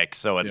 picks.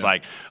 So it's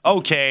like,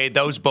 okay,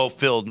 those both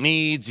filled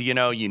needs. You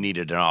know, you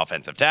needed an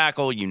offensive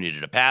tackle, you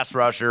needed a pass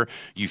rusher,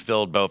 you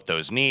filled both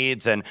those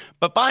needs.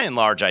 But by and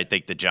large, I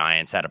think the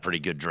Giants had a pretty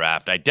good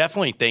draft. I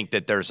definitely think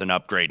that there's an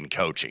upgrade in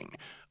coaching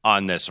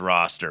on this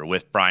roster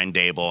with Brian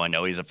Daboll. I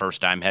know he's a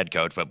first-time head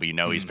coach, but we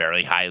know he's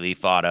very highly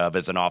thought of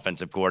as an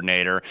offensive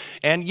coordinator.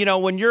 And, you know,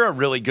 when you're a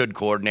really good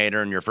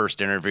coordinator and you're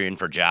first interviewing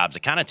for jobs,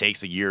 it kind of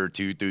takes a year or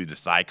two through the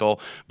cycle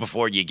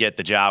before you get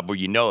the job where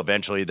you know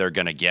eventually they're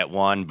going to get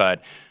one.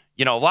 But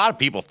you know, a lot of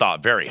people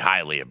thought very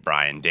highly of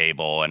Brian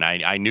Daboll, and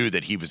I knew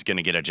that he was going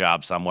to get a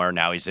job somewhere.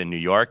 Now he's in New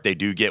York. They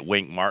do get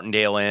Wink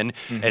Martindale in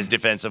as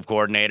defensive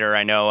coordinator.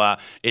 I know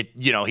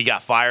he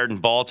got fired in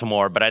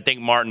Baltimore, but I think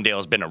Martindale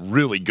has been a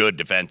really good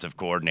defensive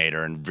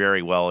coordinator and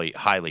very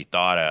highly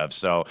thought of.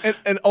 So,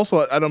 and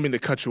also, I don't mean to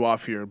cut you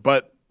off here,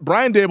 but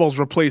Brian Daboll's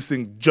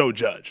replacing Joe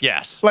Judge.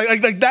 Yes.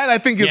 Like that, I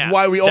think, is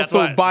why we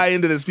also buy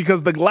into this,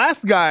 because the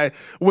last guy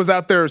was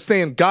out there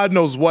saying God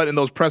knows what in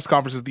those press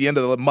conferences at the end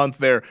of the month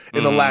there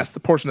in the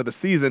last portion of the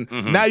season.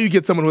 Now you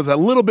get someone who has a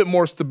little bit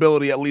more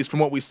stability, at least from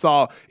what we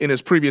saw in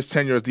his previous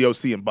tenure as the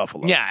OC in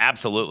Buffalo. Yeah,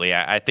 absolutely.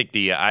 I think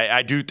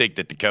I do think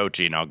that the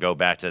coaching, I'll go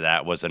back to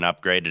that, was an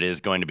upgrade. It is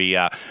going to be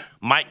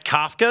Mike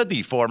Kafka,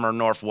 the former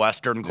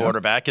Northwestern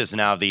quarterback, is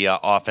now the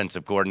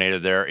offensive coordinator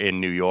there in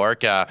New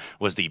York,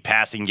 was the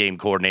passing game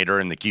coordinator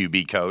and the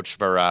QB coach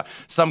for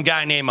some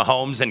guy named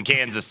Mahomes in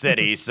Kansas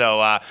City.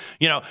 So,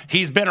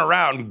 he's been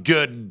around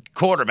good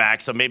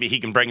quarterbacks, so maybe he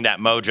can bring that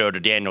mojo to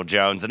Daniel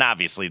Jones. And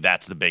obviously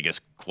that's the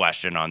biggest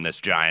question on this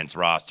Giants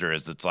roster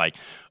is it's like,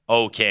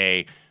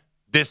 okay,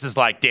 this is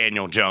like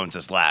Daniel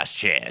Jones' last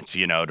chance,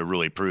 to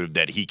really prove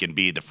that he can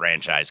be the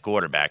franchise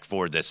quarterback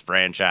for this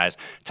franchise.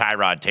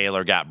 Tyrod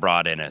Taylor got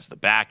brought in as the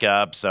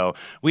backup. So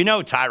we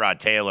know Tyrod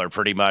Taylor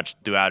pretty much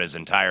throughout his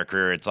entire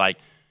career. It's like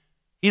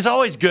he's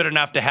always good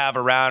enough to have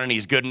around and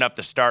he's good enough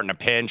to start in a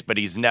pinch, but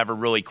he's never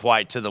really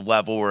quite to the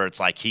level where it's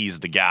like he's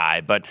the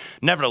guy. But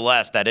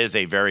nevertheless, that is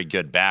a very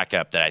good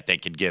backup that I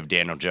think could give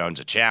Daniel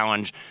Jones a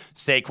challenge.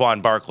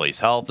 Saquon Barkley's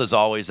health is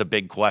always a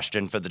big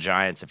question for the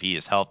Giants. If he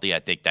is healthy, I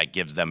think that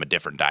gives them a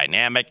different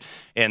dynamic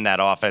in that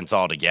offense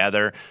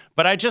altogether.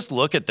 But I just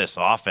look at this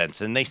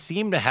offense and they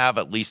seem to have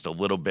at least a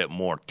little bit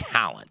more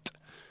talent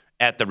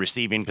at the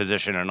receiving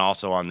position and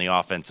also on the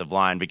offensive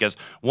line, because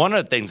one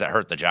of the things that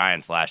hurt the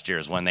Giants last year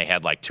is when they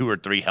had like 2 or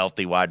 3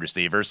 healthy wide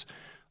receivers.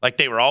 Like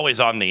they were always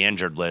on the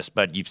injured list,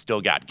 but you've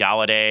still got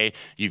Galladay,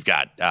 you've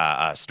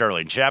got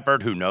Sterling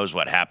Shepard, who knows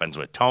what happens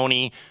with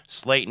Tony.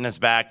 Slayton is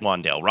back,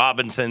 Wan'Dale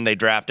Robinson they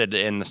drafted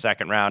in the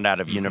second round out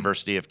of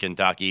University of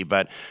Kentucky.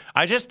 But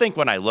I just think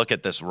when I look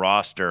at this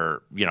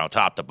roster,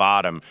 top to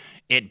bottom,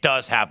 it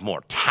does have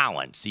more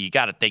talent. So you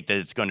got to think that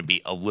it's going to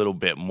be a little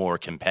bit more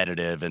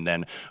competitive. And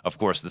then, of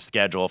course, the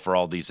schedule for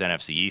all these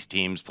NFC East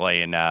teams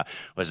playing,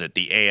 was it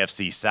the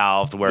AFC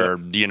South, where,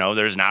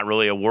 there's not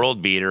really a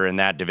world beater in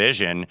that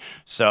division.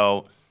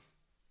 So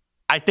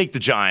I think the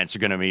Giants are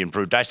going to be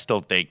improved. I still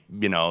think,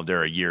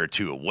 they're a year or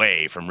two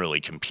away from really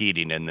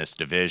competing in this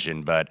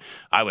division, but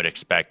I would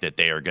expect that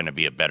they are going to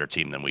be a better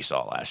team than we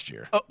saw last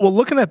year. Well,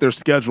 looking at their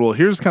schedule,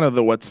 here's kind of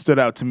what stood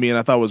out to me and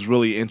I thought was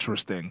really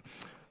interesting.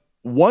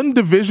 1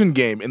 division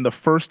game in the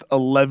first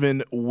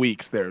 11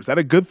 weeks there. Is that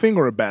a good thing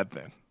or a bad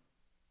thing?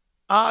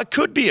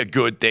 Could be a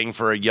good thing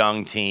for a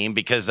young team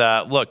because,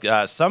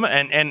 some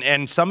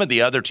of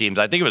the other teams,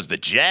 I think it was the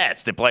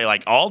Jets, that play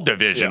like all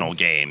divisional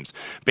games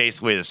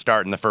basically to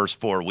start in the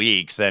first 4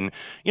 weeks. And,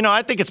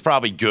 I think it's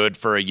probably good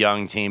for a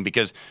young team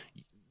because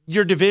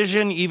your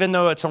division, even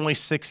though it's only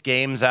 6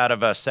 games out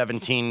of a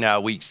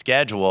 17-week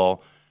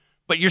schedule,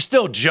 but you're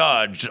still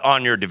judged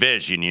on your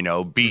division,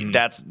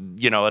 that's,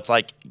 it's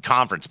like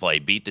conference play,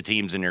 beat the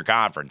teams in your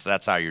conference.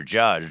 That's how you're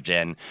judged.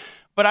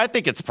 But I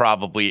think it's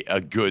probably a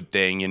good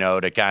thing,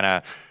 to kind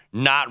of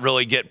not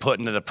really get put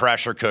into the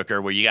pressure cooker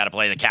where you got to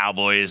play the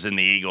Cowboys and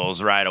the Eagles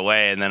right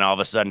away. And then all of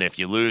a sudden, if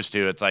you lose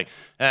to, it's like,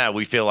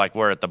 we feel like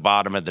we're at the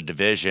bottom of the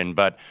division.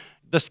 But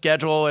the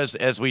schedule,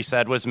 as we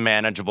said, was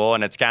manageable.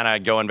 And it's kind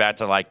of going back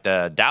to like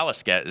the Dallas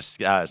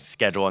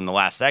schedule in the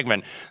last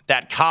segment,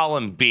 that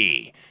column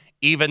B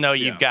even though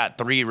you've got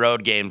 3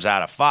 road games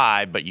out of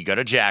 5, but you go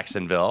to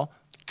Jacksonville,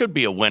 could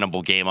be a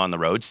winnable game on the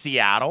road.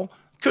 Seattle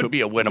could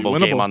be a winnable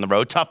game on the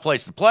road. Tough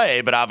place to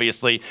play, but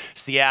obviously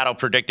Seattle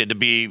predicted to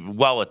be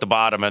well at the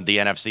bottom of the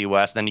NFC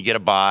West. Then you get a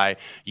bye.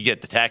 You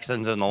get the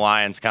Texans and the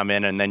Lions come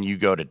in, and then you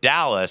go to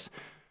Dallas.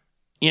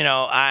 And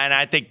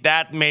I think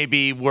that may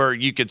be where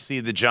you could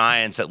see the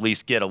Giants at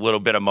least get a little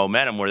bit of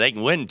momentum where they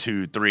can win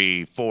 2,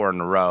 3, 4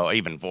 in a row,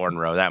 even 4 in a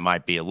row. That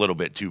might be a little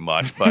bit too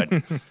much, but,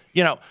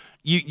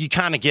 You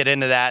kind of get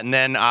into that, and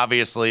then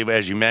obviously,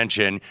 as you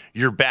mentioned,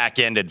 you're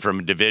back-ended from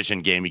a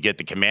division game. You get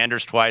the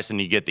Commanders twice, and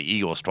you get the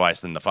Eagles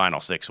twice in the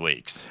final 6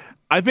 weeks.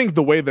 I think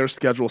the way their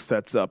schedule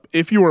sets up,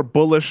 if you are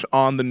bullish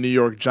on the New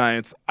York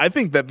Giants, I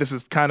think that this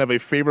is kind of a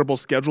favorable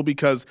schedule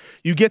because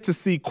you get to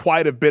see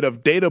quite a bit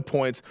of data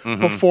points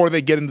before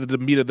they get into the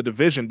meat of the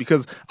division.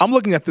 Because I'm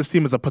looking at this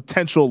team as a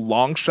potential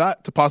long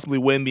shot to possibly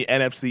win the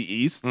NFC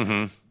East.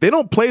 They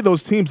don't play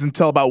those teams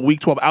until about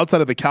week 12,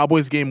 outside of the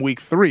Cowboys game week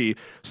 3.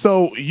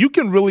 So you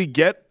can really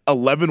get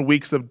 11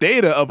 weeks of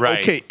data of,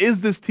 okay, is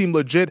this team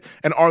legit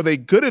and are they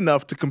good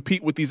enough to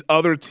compete with these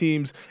other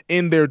teams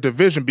in their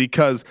division?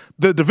 Because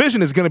the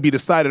division is going to be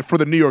decided for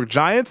the New York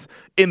Giants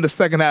in the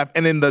second half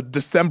and in the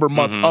December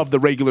month of the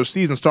regular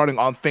season starting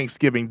on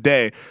Thanksgiving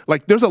Day.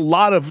 Like, there's a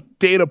lot of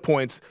data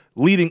points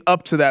leading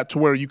up to that to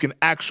where you can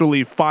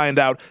actually find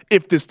out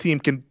if this team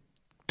can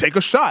take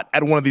a shot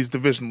at one of these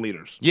division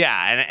leaders.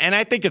 Yeah, and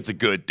I think it's a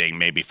good thing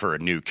maybe for a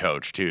new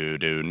coach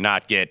to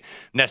not get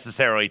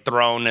necessarily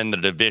thrown in the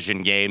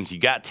division games. You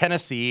got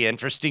Tennessee,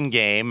 interesting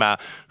game.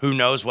 Who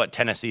knows what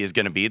Tennessee is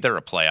going to be? They're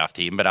a playoff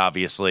team, but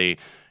obviously,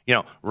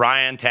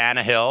 Ryan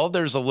Tannehill,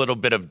 there's a little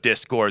bit of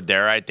discord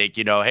there. I think,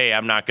 hey,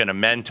 I'm not going to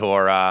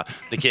mentor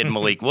the kid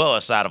Malik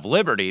Willis out of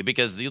Liberty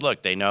because,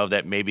 they know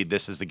that maybe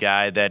this is the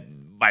guy that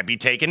might be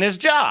taking his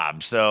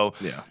job. So,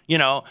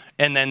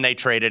 and then they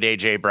traded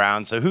A.J.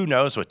 Brown. So who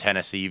knows with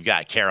Tennessee? You've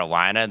got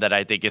Carolina that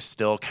I think is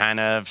still kind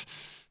of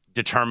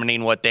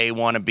determining what they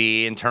want to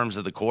be in terms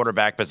of the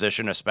quarterback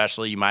position,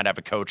 especially. You might have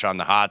a coach on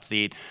the hot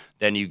seat.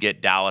 Then you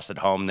get Dallas at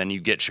home. Then you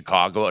get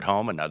Chicago at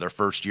home, another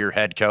first-year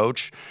head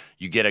coach.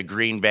 You get a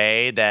Green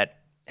Bay that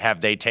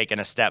have they taken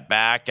a step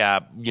back?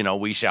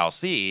 We shall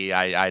see.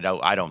 I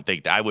don't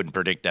think I wouldn't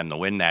predict them to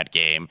win that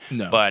game.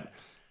 No. But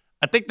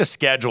I think the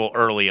schedule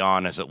early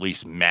on is at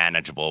least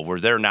manageable where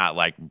they're not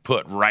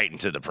put right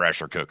into the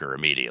pressure cooker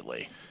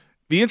immediately.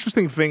 The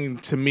interesting thing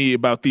to me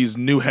about these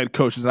new head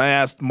coaches, and I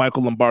asked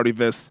Michael Lombardi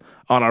this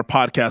on our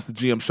podcast, the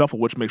GM Shuffle,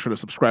 which make sure to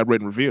subscribe,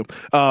 rate, and review.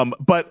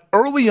 But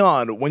early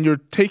on, when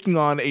you're taking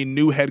on a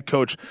new head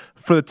coach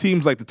for the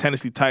teams like the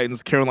Tennessee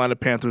Titans, Carolina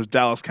Panthers,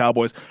 Dallas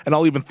Cowboys, and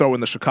I'll even throw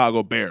in the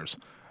Chicago Bears,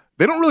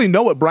 they don't really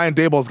know what Brian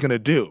Daboll is going to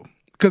do.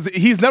 Because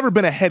he's never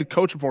been a head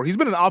coach before. He's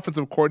been an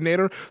offensive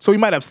coordinator, so he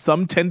might have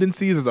some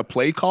tendencies as a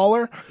play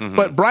caller.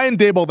 But Brian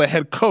Daboll, the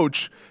head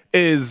coach,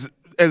 has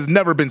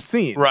never been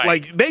seen.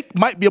 Right. They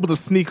might be able to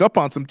sneak up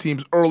on some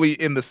teams early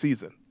in the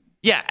season.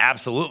 Yeah,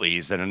 absolutely.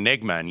 He's an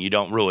enigma, and you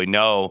don't really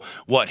know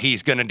what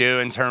he's going to do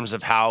in terms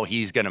of how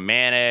he's going to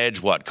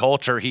manage, what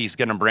culture he's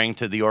going to bring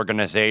to the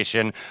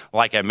organization.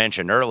 Like I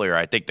mentioned earlier,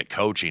 I think the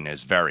coaching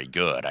is very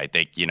good. I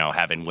think,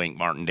 having Wink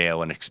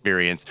Martindale, an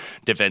experienced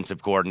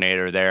defensive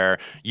coordinator there,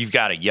 you've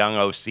got a young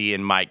OC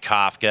in Mike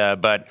Kafka,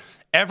 but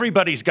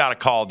everybody's got to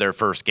call their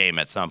first game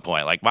at some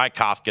point. Like Mike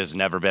Kafka's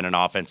never been an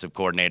offensive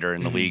coordinator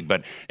in the league,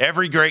 but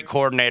every great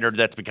coordinator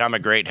that's become a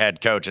great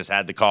head coach has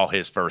had to call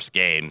his first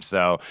game.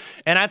 So,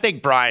 and I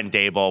think Brian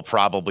Daboll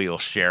probably will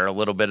share a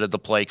little bit of the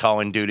play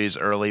calling duties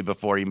early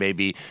before he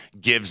maybe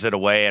gives it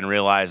away and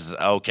realizes,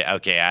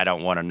 okay, I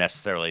don't want to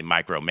necessarily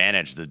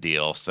micromanage the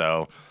deal.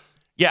 So,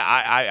 yeah,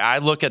 I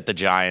look at the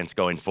Giants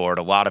going forward.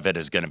 A lot of it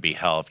is going to be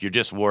health. You're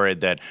just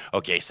worried that,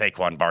 okay,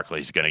 Saquon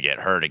Barkley's going to get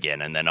hurt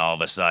again. And then all of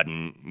a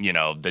sudden,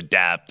 the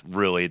depth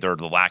really, or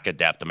the lack of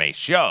depth may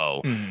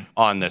show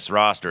on this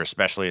roster,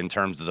 especially in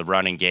terms of the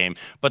running game.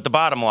 But the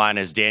bottom line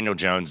is Daniel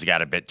Jones got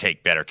to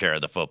take better care of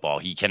the football.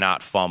 He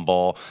cannot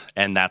fumble,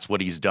 and that's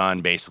what he's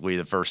done basically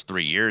the first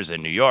 3 years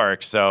in New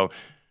York. So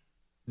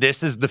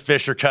this is the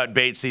Fisher cut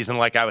bait season,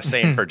 like I was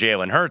saying, for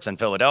Jalen Hurts in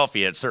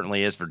Philadelphia. It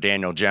certainly is for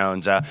Daniel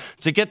Jones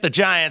to get the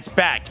Giants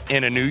back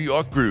in a New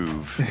York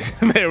groove.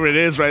 There it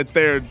is right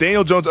there.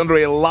 Daniel Jones under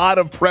a lot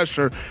of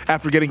pressure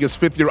after getting his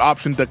fifth-year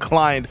option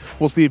declined.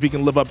 We'll see if he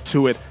can live up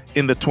to it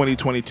in the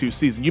 2022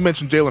 season. You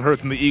mentioned Jalen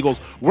Hurts and the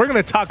Eagles. We're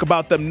going to talk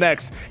about them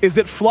next. Is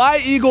it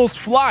fly, Eagles,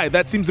 fly?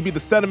 That seems to be the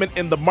sentiment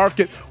in the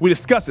market. We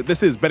discuss it.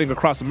 This is Betting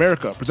Across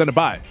America, presented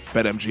by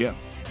BetMGM.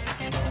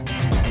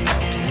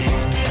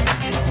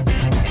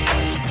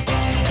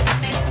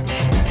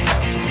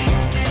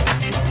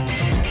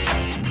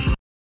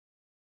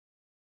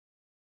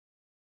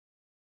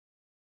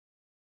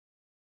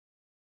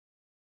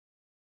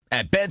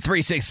 At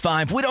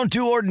Bet365, we don't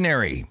do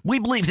ordinary. We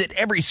believe that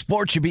every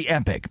sport should be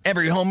epic.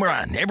 Every home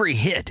run, every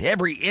hit,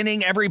 every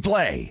inning, every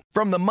play.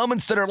 From the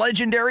moments that are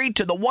legendary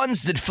to the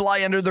ones that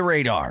fly under the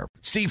radar.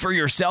 See for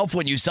yourself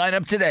when you sign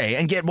up today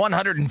and get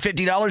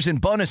 $150 in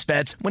bonus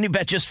bets when you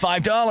bet just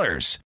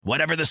 $5.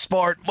 Whatever the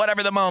sport,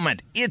 whatever the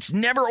moment, it's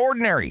never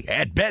ordinary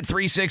at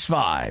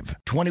Bet365.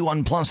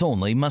 21 plus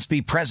only. Must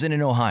be present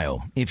in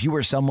Ohio. If you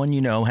or someone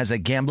you know has a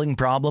gambling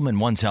problem and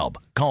wants help,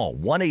 call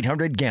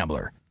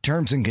 1-800-GAMBLER.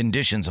 Terms and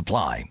conditions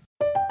apply.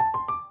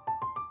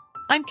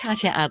 I'm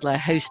Katya Adler,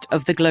 host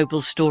of The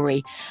Global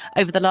Story.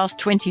 Over the last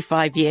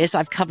 25 years,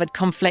 I've covered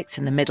conflicts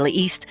in the Middle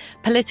East,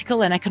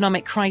 political and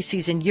economic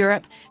crises in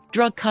Europe,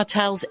 drug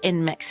cartels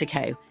in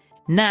Mexico.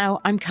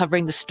 Now I'm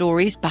covering the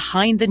stories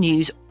behind the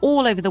news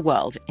all over the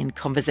world in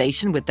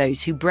conversation with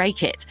those who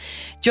break it.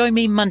 Join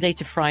me Monday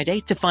to Friday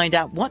to find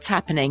out what's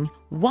happening,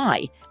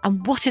 why,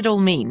 and what it all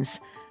means.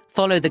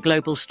 Follow The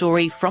Global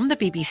Story from the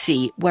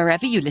BBC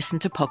wherever you listen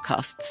to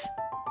podcasts.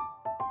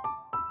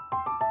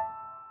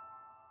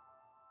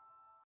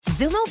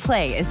 Xumo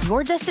Play is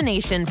your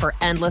destination for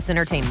endless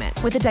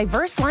entertainment. With a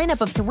diverse lineup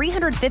of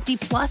 350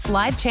 plus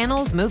live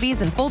channels,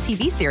 movies, and full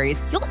TV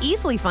series, you'll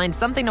easily find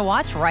something to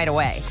watch right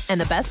away. And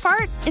the best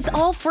part? It's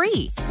all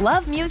free.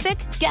 Love music?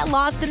 Get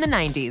lost in the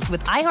 90s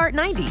with iHeart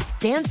 90s,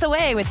 dance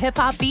away with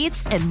hip-hop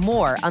beats, and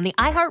more on the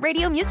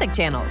iHeartRadio music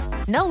channels.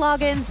 No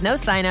logins, no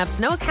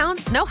signups, no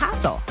accounts, no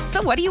hassle.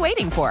 So what are you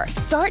waiting for?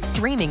 Start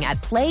streaming at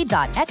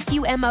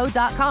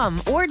play.xumo.com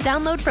or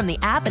download from the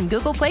app and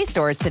Google Play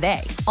stores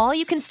today. All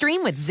you can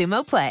stream with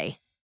Xumo Play.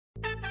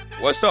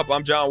 What's up?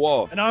 I'm John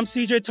Wall. And I'm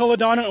CJ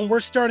Toledano, and we're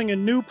starting a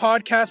new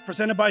podcast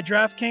presented by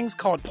DraftKings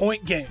called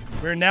Point Game.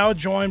 We're now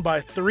joined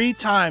by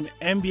three-time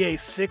NBA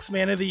Sixth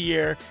Man of the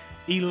Year,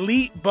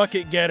 elite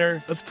bucket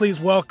getter. Let's please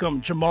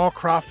welcome Jamal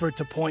Crawford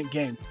to Point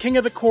Game. King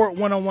of the Court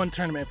one-on-one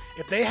tournament.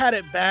 If they had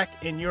it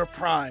back in your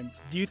prime,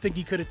 do you think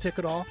you could have took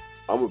it all?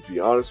 I'm going to be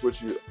honest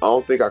with you. I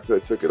don't think I could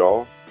have took it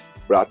all,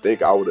 but I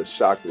think I would have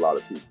shocked a lot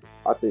of people.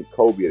 I think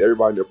Kobe and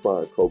everybody in their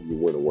prime, Kobe would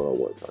win a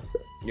one-on-one contest.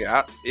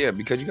 Yeah,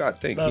 because you got to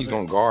think he's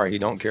going to guard. He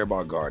don't care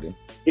about guarding.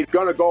 He's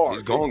going to guard.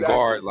 He's going to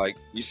guard. Like,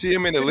 you see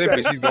him in the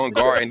Olympics, he's going to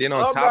guard. And then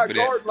on top of that. I'm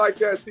not guarding like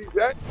that,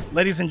 CJ.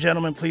 Ladies and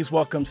gentlemen, please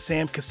welcome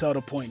Sam Cassell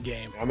to Point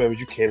Game. I remember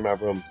you came out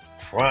from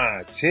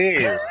crying,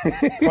 tears.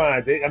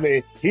 Crying. I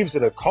mean, he was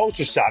in a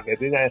culture shock. And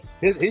then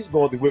he's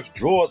going through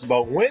withdrawals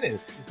about winning.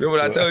 Remember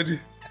what I told you?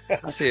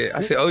 I said,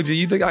 OG,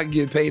 you think I can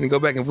get paid and go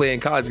back and play in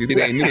college because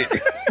it ain't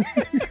it?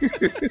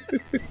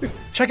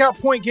 Check out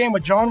Point Game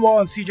with John Wall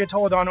and CJ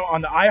Toledano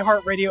on the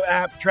iHeartRadio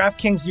app,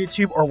 DraftKings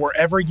YouTube, or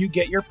wherever you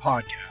get your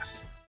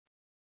podcasts.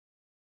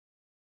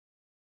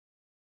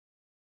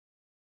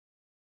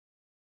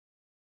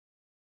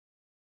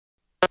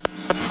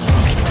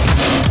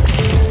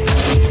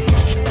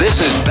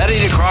 This is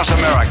Betting Across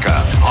America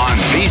on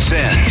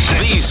VSiN,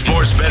 the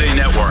Sports Betting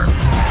Network.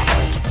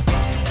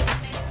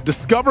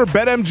 Discover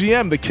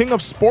BetMGM, the king of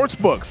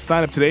sportsbooks.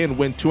 Sign up today and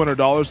win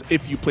 $200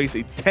 if you place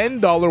a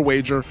 $10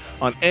 wager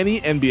on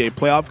any NBA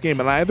playoff game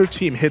and either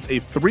team hits a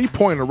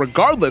three-pointer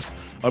regardless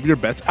of your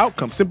bet's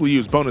outcome. Simply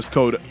use bonus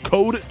code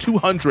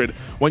CODE200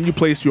 when you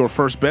place your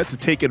first bet to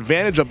take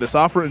advantage of this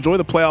offer. Enjoy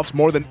the playoffs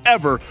more than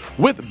ever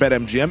with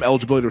BetMGM.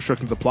 Eligibility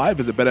restrictions apply.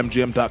 Visit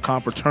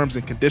BetMGM.com for terms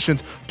and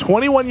conditions.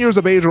 21 years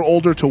of age or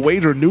older to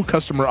wager. New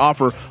customer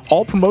offer.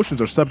 All promotions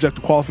are subject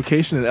to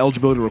qualification and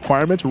eligibility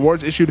requirements.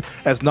 Rewards issued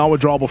as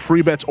non-withdrawable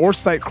free bets or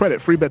site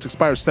credit. Free bets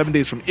expire 7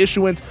 days from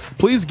issuance.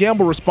 Please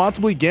gamble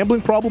responsibly.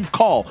 Gambling problem?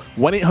 Call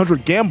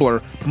 1-800-GAMBLER.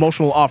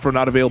 Promotional offer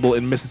not available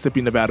in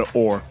Mississippi, Nevada,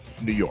 or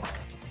New York.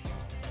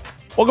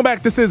 Welcome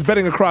back. This is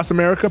Betting Across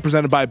America,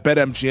 presented by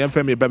BetMGM.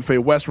 Femi Abebefe,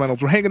 Wes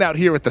Reynolds. We're hanging out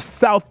here at the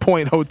South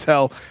Point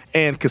Hotel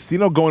and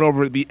Casino, going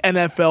over the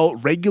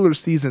NFL regular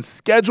season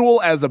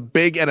schedule. As a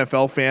big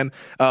NFL fan,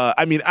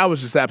 I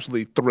was just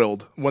absolutely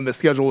thrilled when the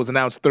schedule was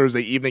announced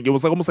Thursday evening. It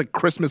was almost like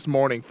Christmas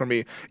morning for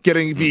me,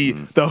 getting the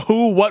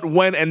who, what,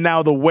 when, and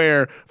now the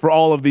where for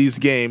all of these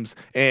games.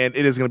 And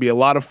it is going to be a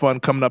lot of fun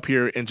coming up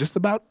here in just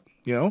about,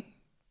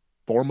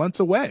 4 months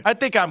away. I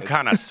think I'm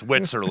kind of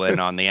Switzerland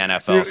on the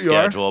NFL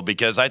schedule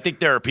because I think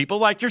there are people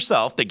like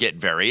yourself that get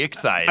very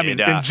excited.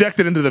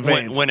 Injected into the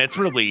veins. When it's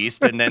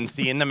released and then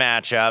seeing the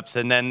matchups.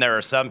 And then there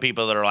are some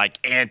people that are like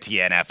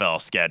anti-NFL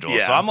schedule.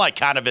 Yeah. So I'm like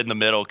kind of in the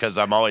middle because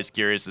I'm always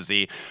curious to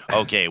see,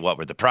 okay, what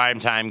were the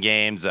primetime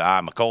games?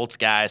 I'm a Colts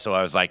guy, so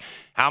I was like,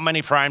 how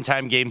many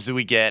primetime games do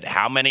we get?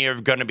 How many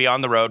are going to be on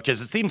the road? Because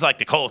it seems like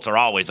the Colts are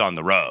always on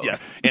the road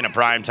in a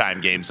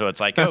primetime game. So it's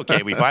like,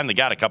 okay, we finally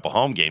got a couple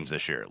home games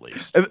this year at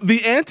least.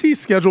 The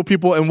anti-schedule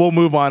people, and we'll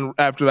move on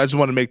after that, I just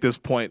want to make this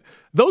point.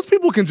 Those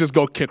people can just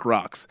go kick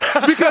rocks.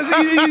 Because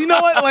you know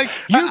what? Like,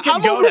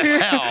 I'm go to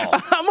hell.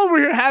 I'm over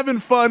here having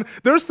fun.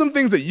 There's some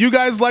things that you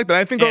guys like that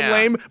I think are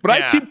lame, but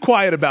I keep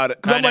quiet about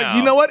it. Because I'm like,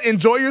 you know what?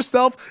 Enjoy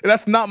yourself.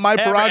 That's not my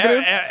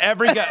prerogative.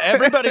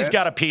 Everybody's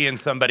got to pee in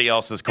somebody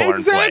else's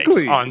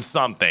cornflakes on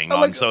something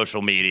on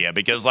social media.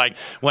 Because, like,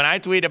 when I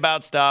tweet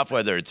about stuff,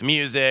 whether it's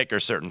music or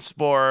certain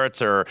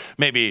sports or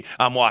maybe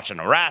I'm watching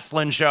a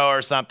wrestling show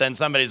or something,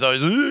 somebody's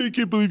always,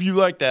 can't believe you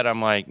like that.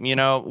 I'm like,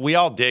 we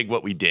all dig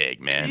what we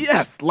dig, man.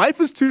 Yes, life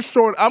is too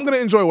short. I'm going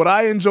to enjoy what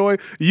I enjoy.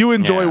 You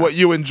enjoy what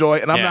you enjoy,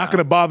 and I'm not going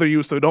to bother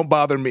you, so don't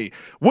bother me.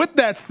 With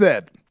that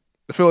said,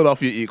 the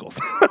Philadelphia Eagles.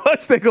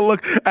 Let's take a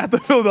look at the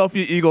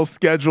Philadelphia Eagles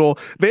schedule.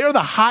 They are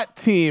the hot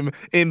team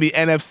in the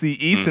NFC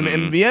East,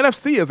 and the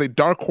NFC is a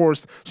dark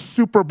horse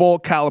Super Bowl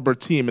caliber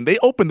team, and they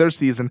opened their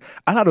season.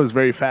 I thought it was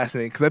very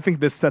fascinating because I think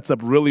this sets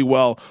up really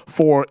well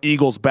for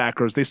Eagles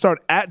backers. They start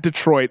at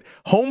Detroit,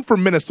 home for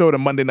Minnesota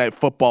Monday Night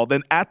Football,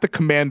 then at the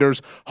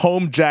Commanders,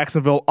 home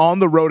Jacksonville, on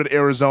the road at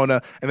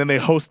Arizona, and then they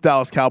host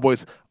Dallas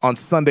Cowboys on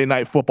Sunday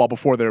Night Football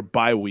before their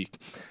bye week.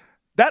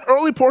 That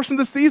early portion of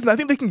the season, I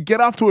think they can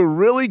get off to a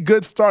really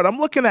good start. I'm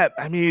looking at,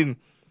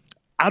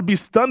 I'd be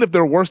stunned if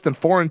they're worse than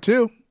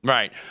 4-2.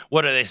 Right.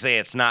 What do they say?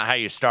 It's not how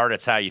you start,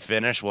 it's how you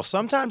finish. Well,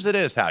 sometimes it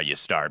is how you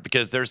start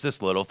because there's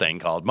this little thing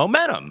called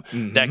momentum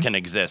that can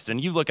exist.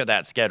 And you look at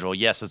that schedule.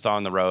 Yes, it's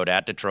on the road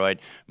at Detroit,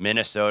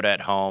 Minnesota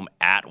at home,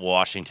 at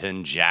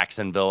Washington,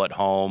 Jacksonville at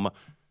home.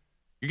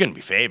 You're going to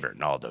be favored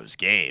in all those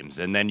games.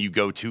 And then you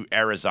go to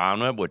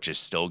Arizona, which is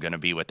still going to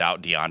be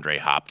without DeAndre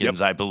Hopkins,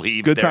 I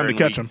believe. Good time to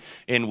catch him.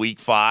 In week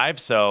 5.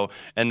 So,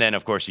 and then,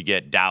 of course, you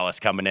get Dallas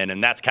coming in,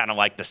 and that's kind of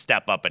like the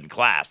step up in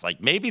class.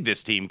 Like, maybe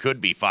this team could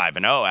be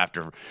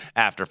 5-0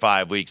 after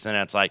 5 weeks. And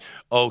it's like,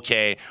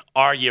 okay,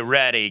 are you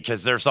ready?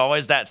 Because there's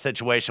always that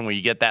situation where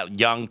you get that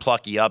young,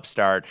 plucky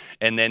upstart,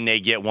 and then they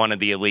get one of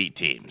the elite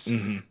teams.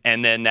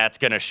 And then that's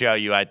going to show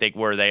you, I think,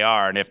 where they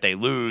are. And if they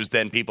lose,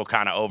 then people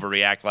kind of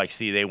overreact like,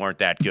 see, they weren't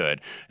that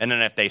good. And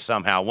then if they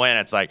somehow win,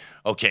 it's like,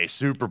 okay,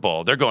 Super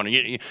Bowl. They're going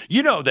to,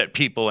 you know that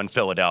people in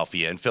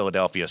Philadelphia and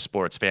Philadelphia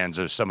sports fans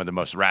are some of the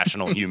most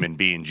rational human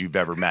beings you've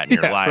ever met in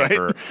your life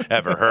or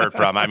ever heard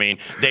from. I mean,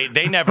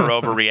 they never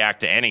overreact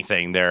to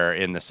anything there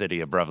in the city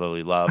of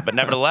brotherly love. But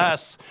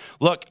nevertheless,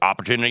 look,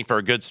 opportunity for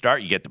a good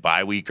start. You get the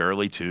bye week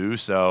early too.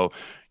 So,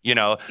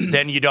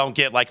 then you don't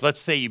get, like, let's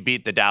say you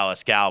beat the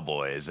Dallas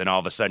Cowboys and all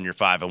of a sudden you're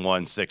 5-1,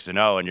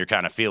 6-0, and you're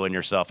kind of feeling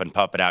yourself and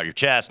pumping out your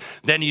chest.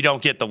 Then you don't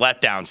get the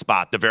letdown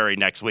spot the very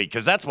next week,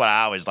 because that's what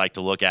I always like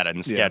to look at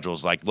in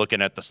schedules, like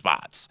looking at the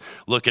spots,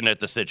 looking at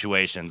the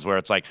situations where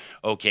it's like,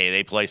 okay,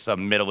 they play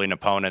some middling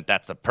opponent.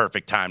 That's the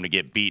perfect time to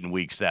get beat in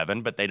week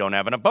 7, but they don't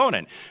have an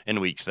opponent in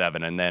week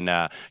 7. And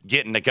then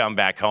getting to come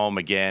back home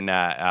again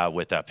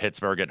with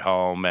Pittsburgh at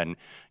home. And,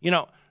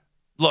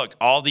 look,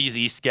 all these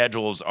East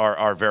schedules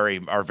are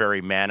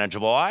very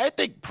manageable. I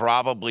think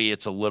probably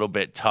it's a little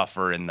bit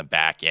tougher in the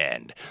back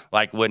end.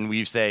 Like when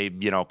we say,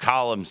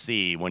 column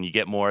C, when you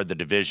get more of the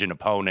division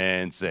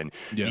opponents and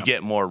you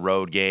get more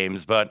road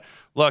games. But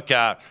look,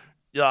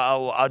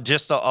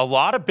 just a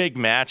lot of big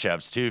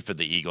matchups, too, for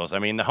the Eagles. I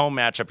mean, the home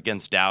matchup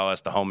against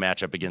Dallas, the home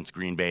matchup against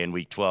Green Bay in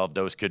Week 12,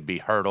 those could be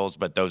hurdles,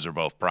 but those are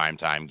both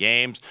primetime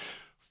games.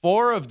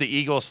 4 of the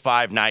Eagles'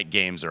 5 night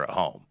games are at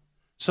home.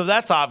 So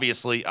that's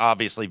obviously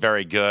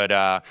very good.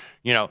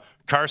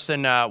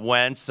 Carson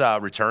Wentz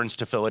returns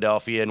to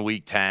Philadelphia in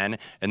Week 10,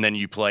 and then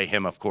you play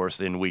him, of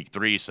course, in Week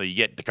 3. So you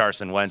get the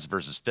Carson Wentz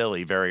versus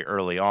Philly very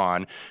early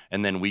on,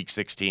 and then Week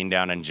 16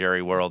 down in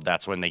Jerry World,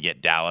 that's when they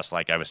get Dallas,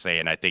 like I was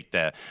saying. I think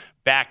the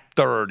back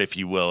third, if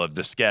you will, of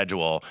the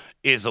schedule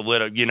is a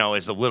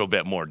little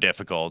bit more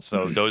difficult.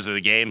 So those are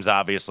the games,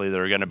 obviously, that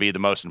are going to be the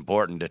most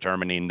important,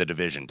 determining the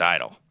division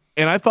title.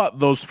 And I thought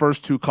those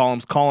first 2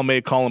 columns, column A,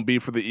 column B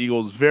for the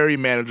Eagles, very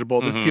manageable.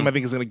 This team, I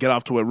think, is going to get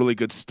off to a really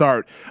good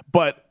start.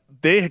 But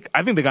I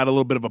think they got a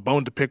little bit of a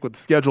bone to pick with the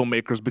schedule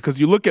makers, because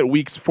you look at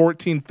weeks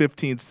 14,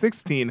 15,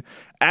 16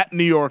 at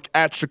New York,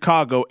 at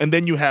Chicago, and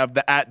then you have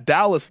the at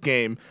Dallas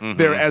game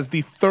there as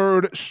the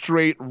 3rd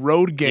straight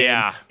road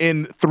game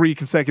in 3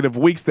 consecutive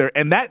weeks there.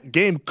 And that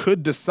game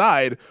could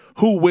decide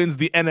who wins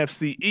the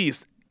NFC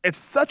East. It's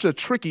such a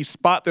tricky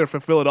spot there for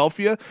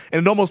Philadelphia,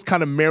 and it almost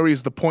kind of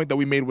marries the point that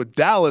we made with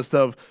Dallas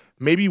of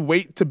maybe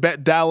wait to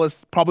bet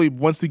Dallas probably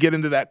once we get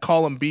into that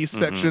column B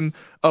section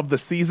of the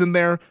season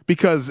there,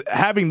 because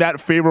having that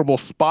favorable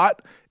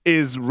spot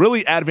is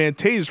really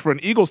advantageous for an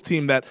Eagles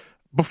team that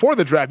before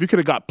the draft, you could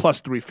have got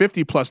plus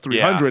 350, plus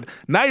 300. Yeah.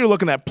 Now you're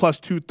looking at plus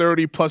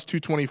 230, plus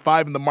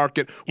 225 in the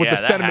market with the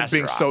sentiment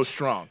being so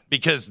strong.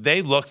 Because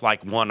they looked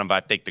like one of,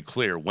 I think, the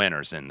clear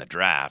winners in the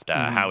draft.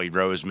 Howie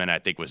Roseman, I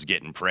think, was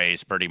getting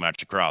praised pretty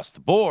much across the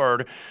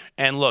board.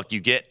 And look,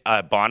 you get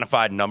a bona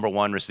fide number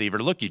 1 receiver.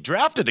 Look, you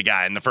drafted a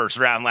guy in the first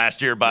round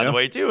last year, by the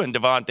way, too, and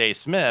Devontae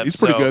Smith. He's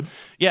pretty good.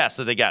 Yeah,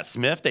 so they got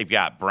Smith, they've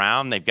got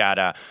Brown, they've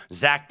got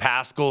Zach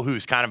Pascal,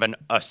 who's kind of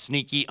a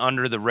sneaky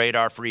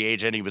under-the-radar free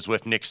agent. He was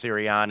with Nick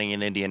Sirianni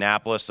in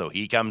Indianapolis, so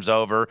he comes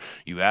over.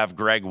 You have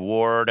Greg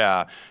Ward.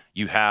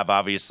 You have,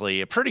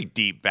 obviously, a pretty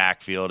deep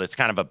backfield. It's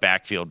kind of a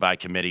backfield by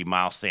committee.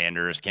 Miles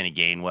Sanders, Kenny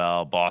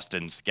Gainwell,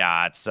 Boston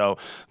Scott. So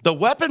the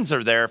weapons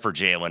are there for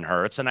Jalen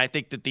Hurts, and I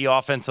think that the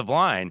offensive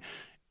line,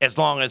 as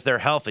long as they're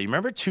healthy.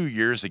 Remember 2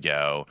 years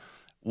ago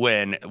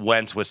when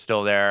Wentz was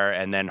still there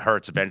and then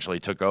Hurts eventually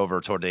took over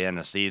toward the end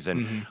of the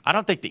season? I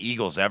don't think the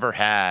Eagles ever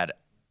had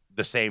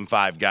the same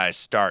 5 guys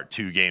start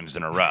 2 games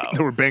in a row.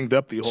 They were banged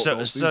up the whole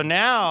season. So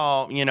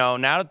now,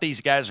 now that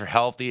these guys are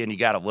healthy and you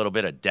got a little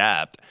bit of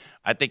depth,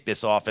 I think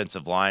this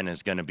offensive line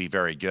is going to be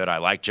very good. I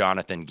like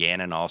Jonathan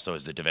Gannon also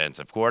as the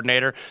defensive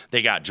coordinator.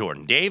 They got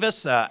Jordan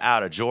Davis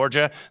out of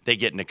Georgia. They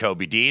get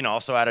Nakobe Dean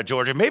also out of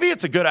Georgia. Maybe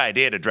it's a good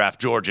idea to draft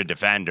Georgia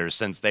defenders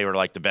since they were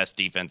like the best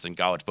defense in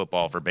college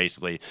football for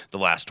basically the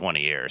last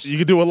 20 years. You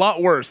could do a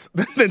lot worse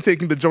than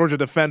taking the Georgia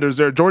defenders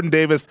there. Jordan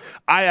Davis,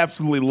 I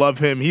absolutely love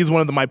him. He's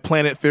one of my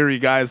Planet Theory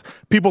guys.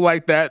 People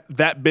like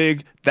that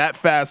big, that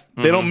fast,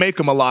 they don't make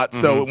them a lot.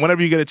 So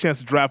whenever you get a chance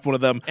to draft one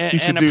of them, you should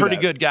do that. And a pretty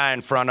good guy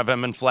in front of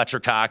him, and Fletcher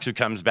Cox, who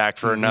comes back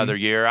for another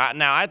year.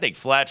 Now, I think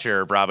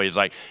Fletcher probably is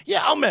like,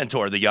 yeah, I'll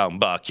mentor the young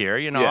buck here.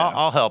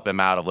 I'll help him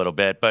out a little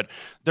bit. But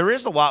there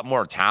is a lot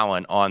more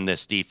talent on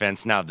this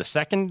defense. Now, the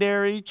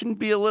secondary can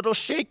be a little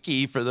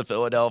shaky for the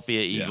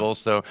Philadelphia Eagles,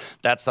 so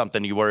that's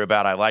something you worry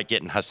about. I like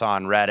getting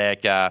Hassan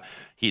Reddick.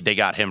 They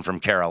got him from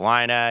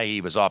Carolina. He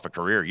was off a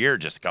career year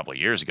just a couple of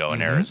years ago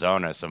in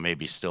Arizona, so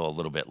maybe still a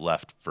little bit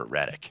left for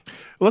Reddick.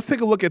 Let's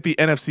take a look at the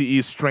NFC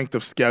East strength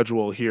of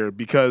schedule here,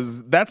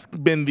 because that's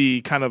been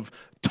the kind of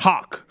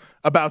talk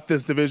about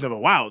this division of,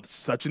 wow, it's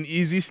such an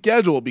easy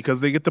schedule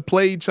because they get to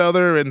play each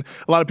other. And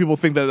a lot of people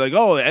think that, like,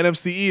 oh, the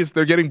NFC East,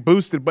 they're getting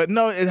boosted. But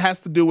no, it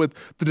has to do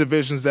with the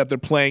divisions that they're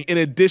playing, in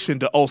addition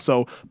to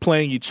also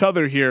playing each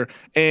other here.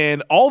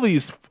 And all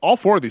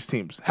four of these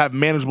teams have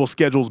manageable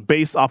schedules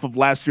based off of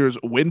last year's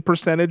win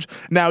percentage.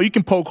 Now, you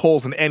can poke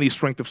holes in any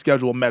strength of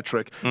schedule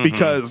metric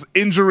because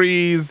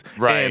injuries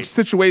and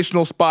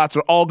situational spots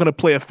are all going to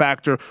play a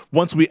factor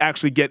once we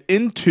actually get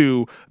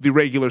into the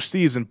regular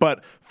season.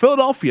 But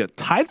Philadelphia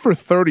tied for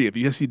 30th.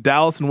 You see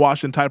Dallas and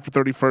Washington tied for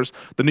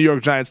 31st. The New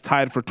York Giants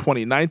tied for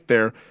 29th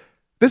there.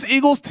 This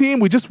Eagles team,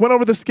 we just went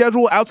over the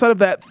schedule. Outside of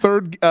that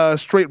third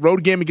straight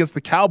road game against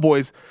the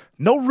Cowboys,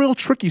 no real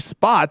tricky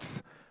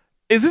spots.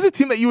 Is this a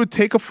team that you would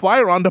take a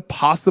flyer on to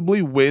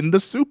possibly win the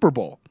Super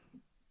Bowl?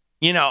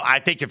 I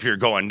think if you're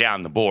going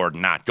down the board,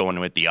 not going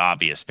with the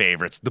obvious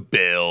favorites, the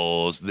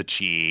Bills, the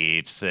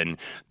Chiefs, and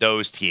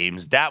those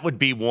teams, that would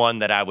be one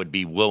that I would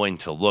be willing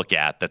to look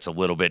at that's a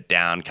little bit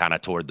down kind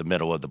of toward the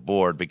middle of the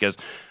board, because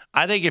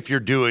I think if you're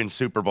doing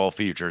Super Bowl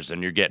futures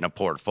and you're getting a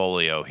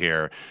portfolio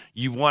here,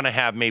 you want to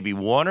have maybe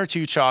one or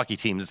two chalky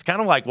teams. It's kind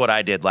of like what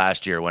I did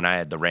last year when I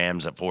had the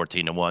Rams at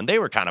 14-1. They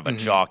were kind of a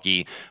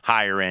chalky,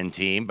 higher-end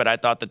team, but I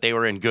thought that they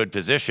were in good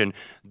position.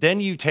 Then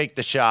you take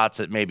the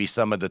shots at maybe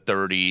some of the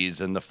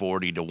 30s and the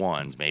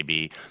 40-1s.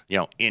 Maybe,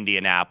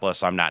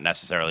 Indianapolis. I'm not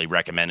necessarily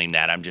recommending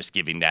that. I'm just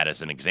giving that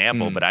as an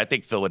example. But I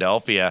think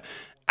Philadelphia,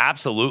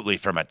 absolutely,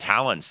 from a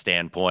talent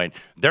standpoint,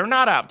 they're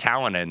not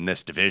out-talented in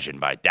this division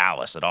by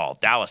Dallas at all.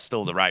 Dallas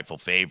still the rightful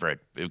favorite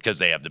because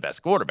they have the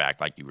best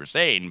quarterback, like you were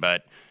saying,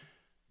 but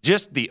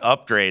just the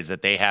upgrades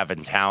that they have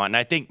in talent. And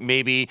I think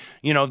maybe,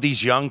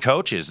 these young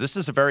coaches, this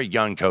is a very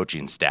young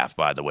coaching staff,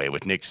 by the way,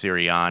 with Nick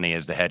Sirianni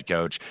as the head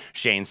coach,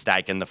 Shane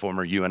Steichen, the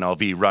former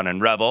UNLV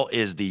running Rebel,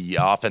 is the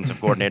offensive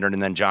coordinator,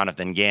 and then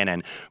Jonathan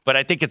Gannon. But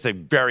I think it's a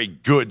very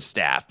good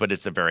staff, but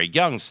it's a very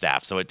young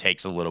staff, so it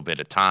takes a little bit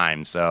of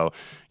time. So,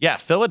 yeah,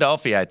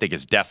 Philadelphia, I think,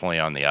 is definitely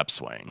on the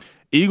upswing.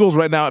 Eagles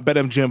right now at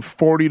BetMGM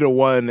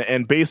 40-1,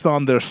 and based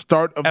on their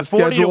start of the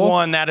schedule,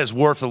 at 40-1, that is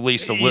worth at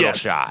least a little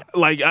shot.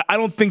 Like, I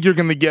don't think you're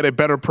going to get a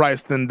better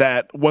price than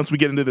that once we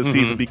get into the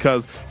season,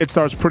 because it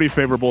starts pretty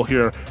favorable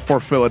here for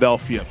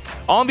Philadelphia.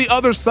 On the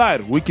other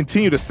side, we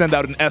continue to send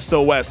out an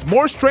SOS.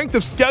 More strength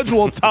of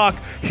schedule talk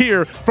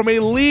here from a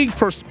league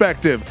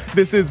perspective.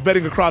 This is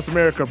Betting Across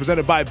America,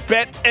 presented by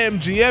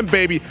BetMGM,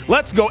 baby.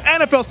 Let's go.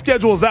 NFL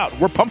schedule is out.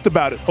 We're pumped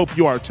about it. Hope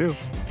you are too.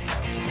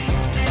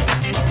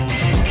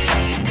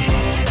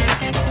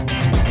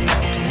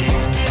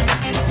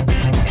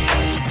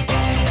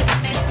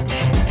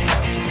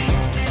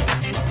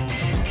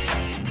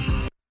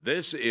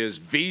 This is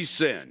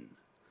VSiN,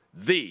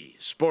 the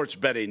sports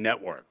betting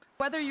network.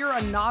 Whether you're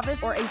a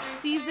novice or a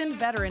seasoned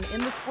veteran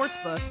in the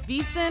sportsbook,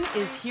 VSiN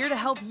is here to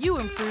help you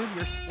improve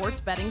your sports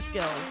betting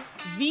skills.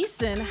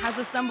 VSiN has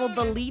assembled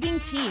the leading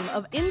team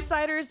of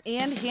insiders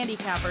and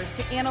handicappers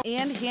to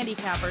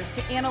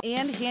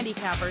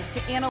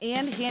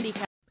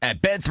At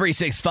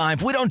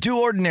Bet365, we don't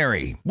do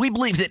ordinary. We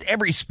believe that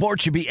every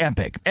sport should be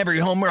epic. Every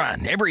home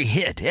run, every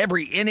hit,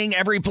 every inning,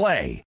 every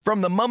play. From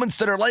the moments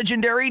that are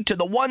legendary to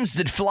the ones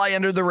that fly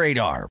under the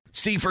radar.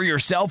 See for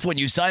yourself when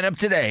you sign up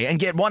today and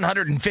get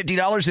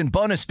 $150 in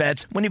bonus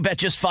bets when you bet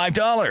just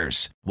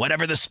 $5.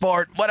 Whatever the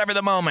sport, whatever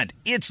the moment,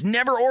 it's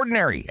never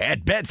ordinary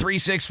at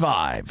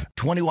Bet365.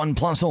 21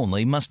 plus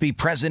only. Must be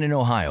present in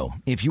Ohio.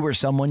 If you or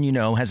someone you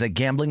know has a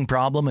gambling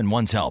problem and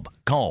wants help,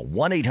 call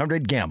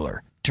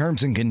 1-800-GAMBLER.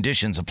 Terms and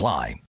conditions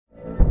apply.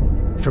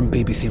 From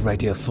BBC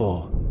Radio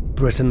 4,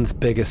 Britain's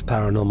biggest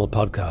paranormal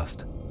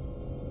podcast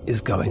is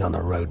going on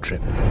a road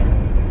trip.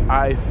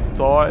 I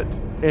thought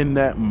in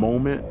that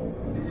moment,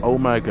 oh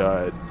my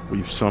God,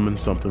 we've summoned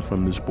something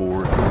from this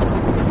board.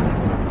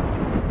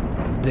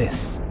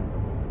 This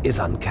is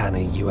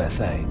Uncanny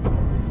USA.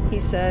 He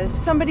says,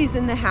 somebody's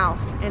in the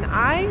house, and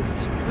I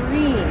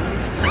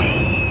screamed.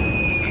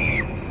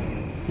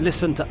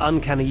 Listen to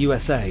Uncanny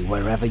USA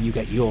wherever you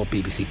get your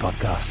BBC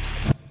podcasts,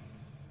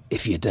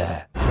 if you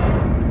dare.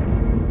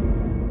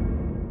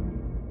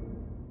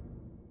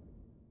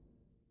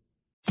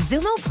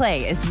 Zumo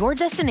Play is your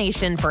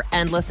destination for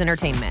endless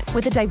entertainment.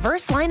 With a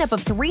diverse lineup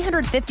of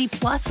 350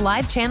 plus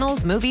live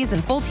channels, movies,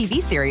 and full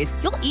TV series,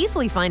 you'll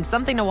easily find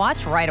something to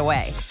watch right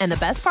away. And the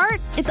best part?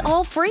 It's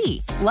all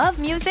free. Love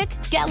music?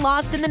 Get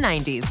lost in the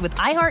 90s with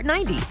iHeart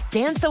 90s,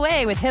 dance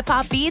away with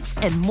hip-hop beats,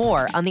 and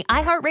more on the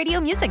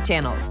iHeartRadio music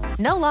channels.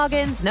 No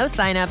logins, no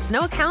signups,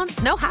 no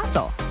accounts, no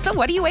hassle. So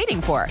what are you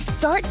waiting for?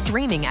 Start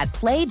streaming at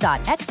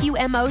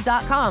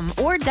play.xumo.com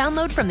or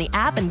download from the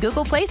app and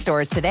Google Play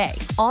stores today.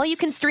 All you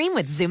can stream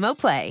with Zumo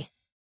Play.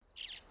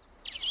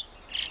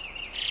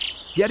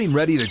 Getting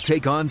ready to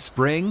take on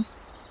spring?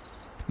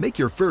 Make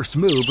your first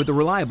move with the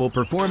reliable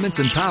performance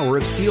and power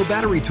of Steel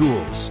battery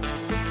tools.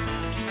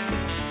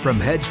 From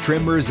hedge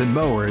trimmers and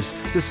mowers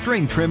to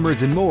string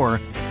trimmers and more,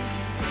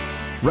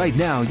 right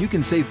now you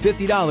can save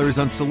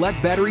 $50 on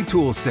select battery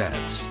tool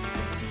sets.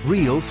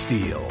 Real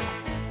Steel.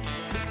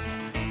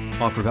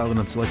 Offer valid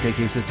on select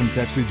AK system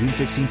sets through June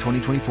 16,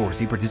 2024.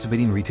 See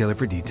participating retailer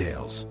for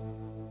details.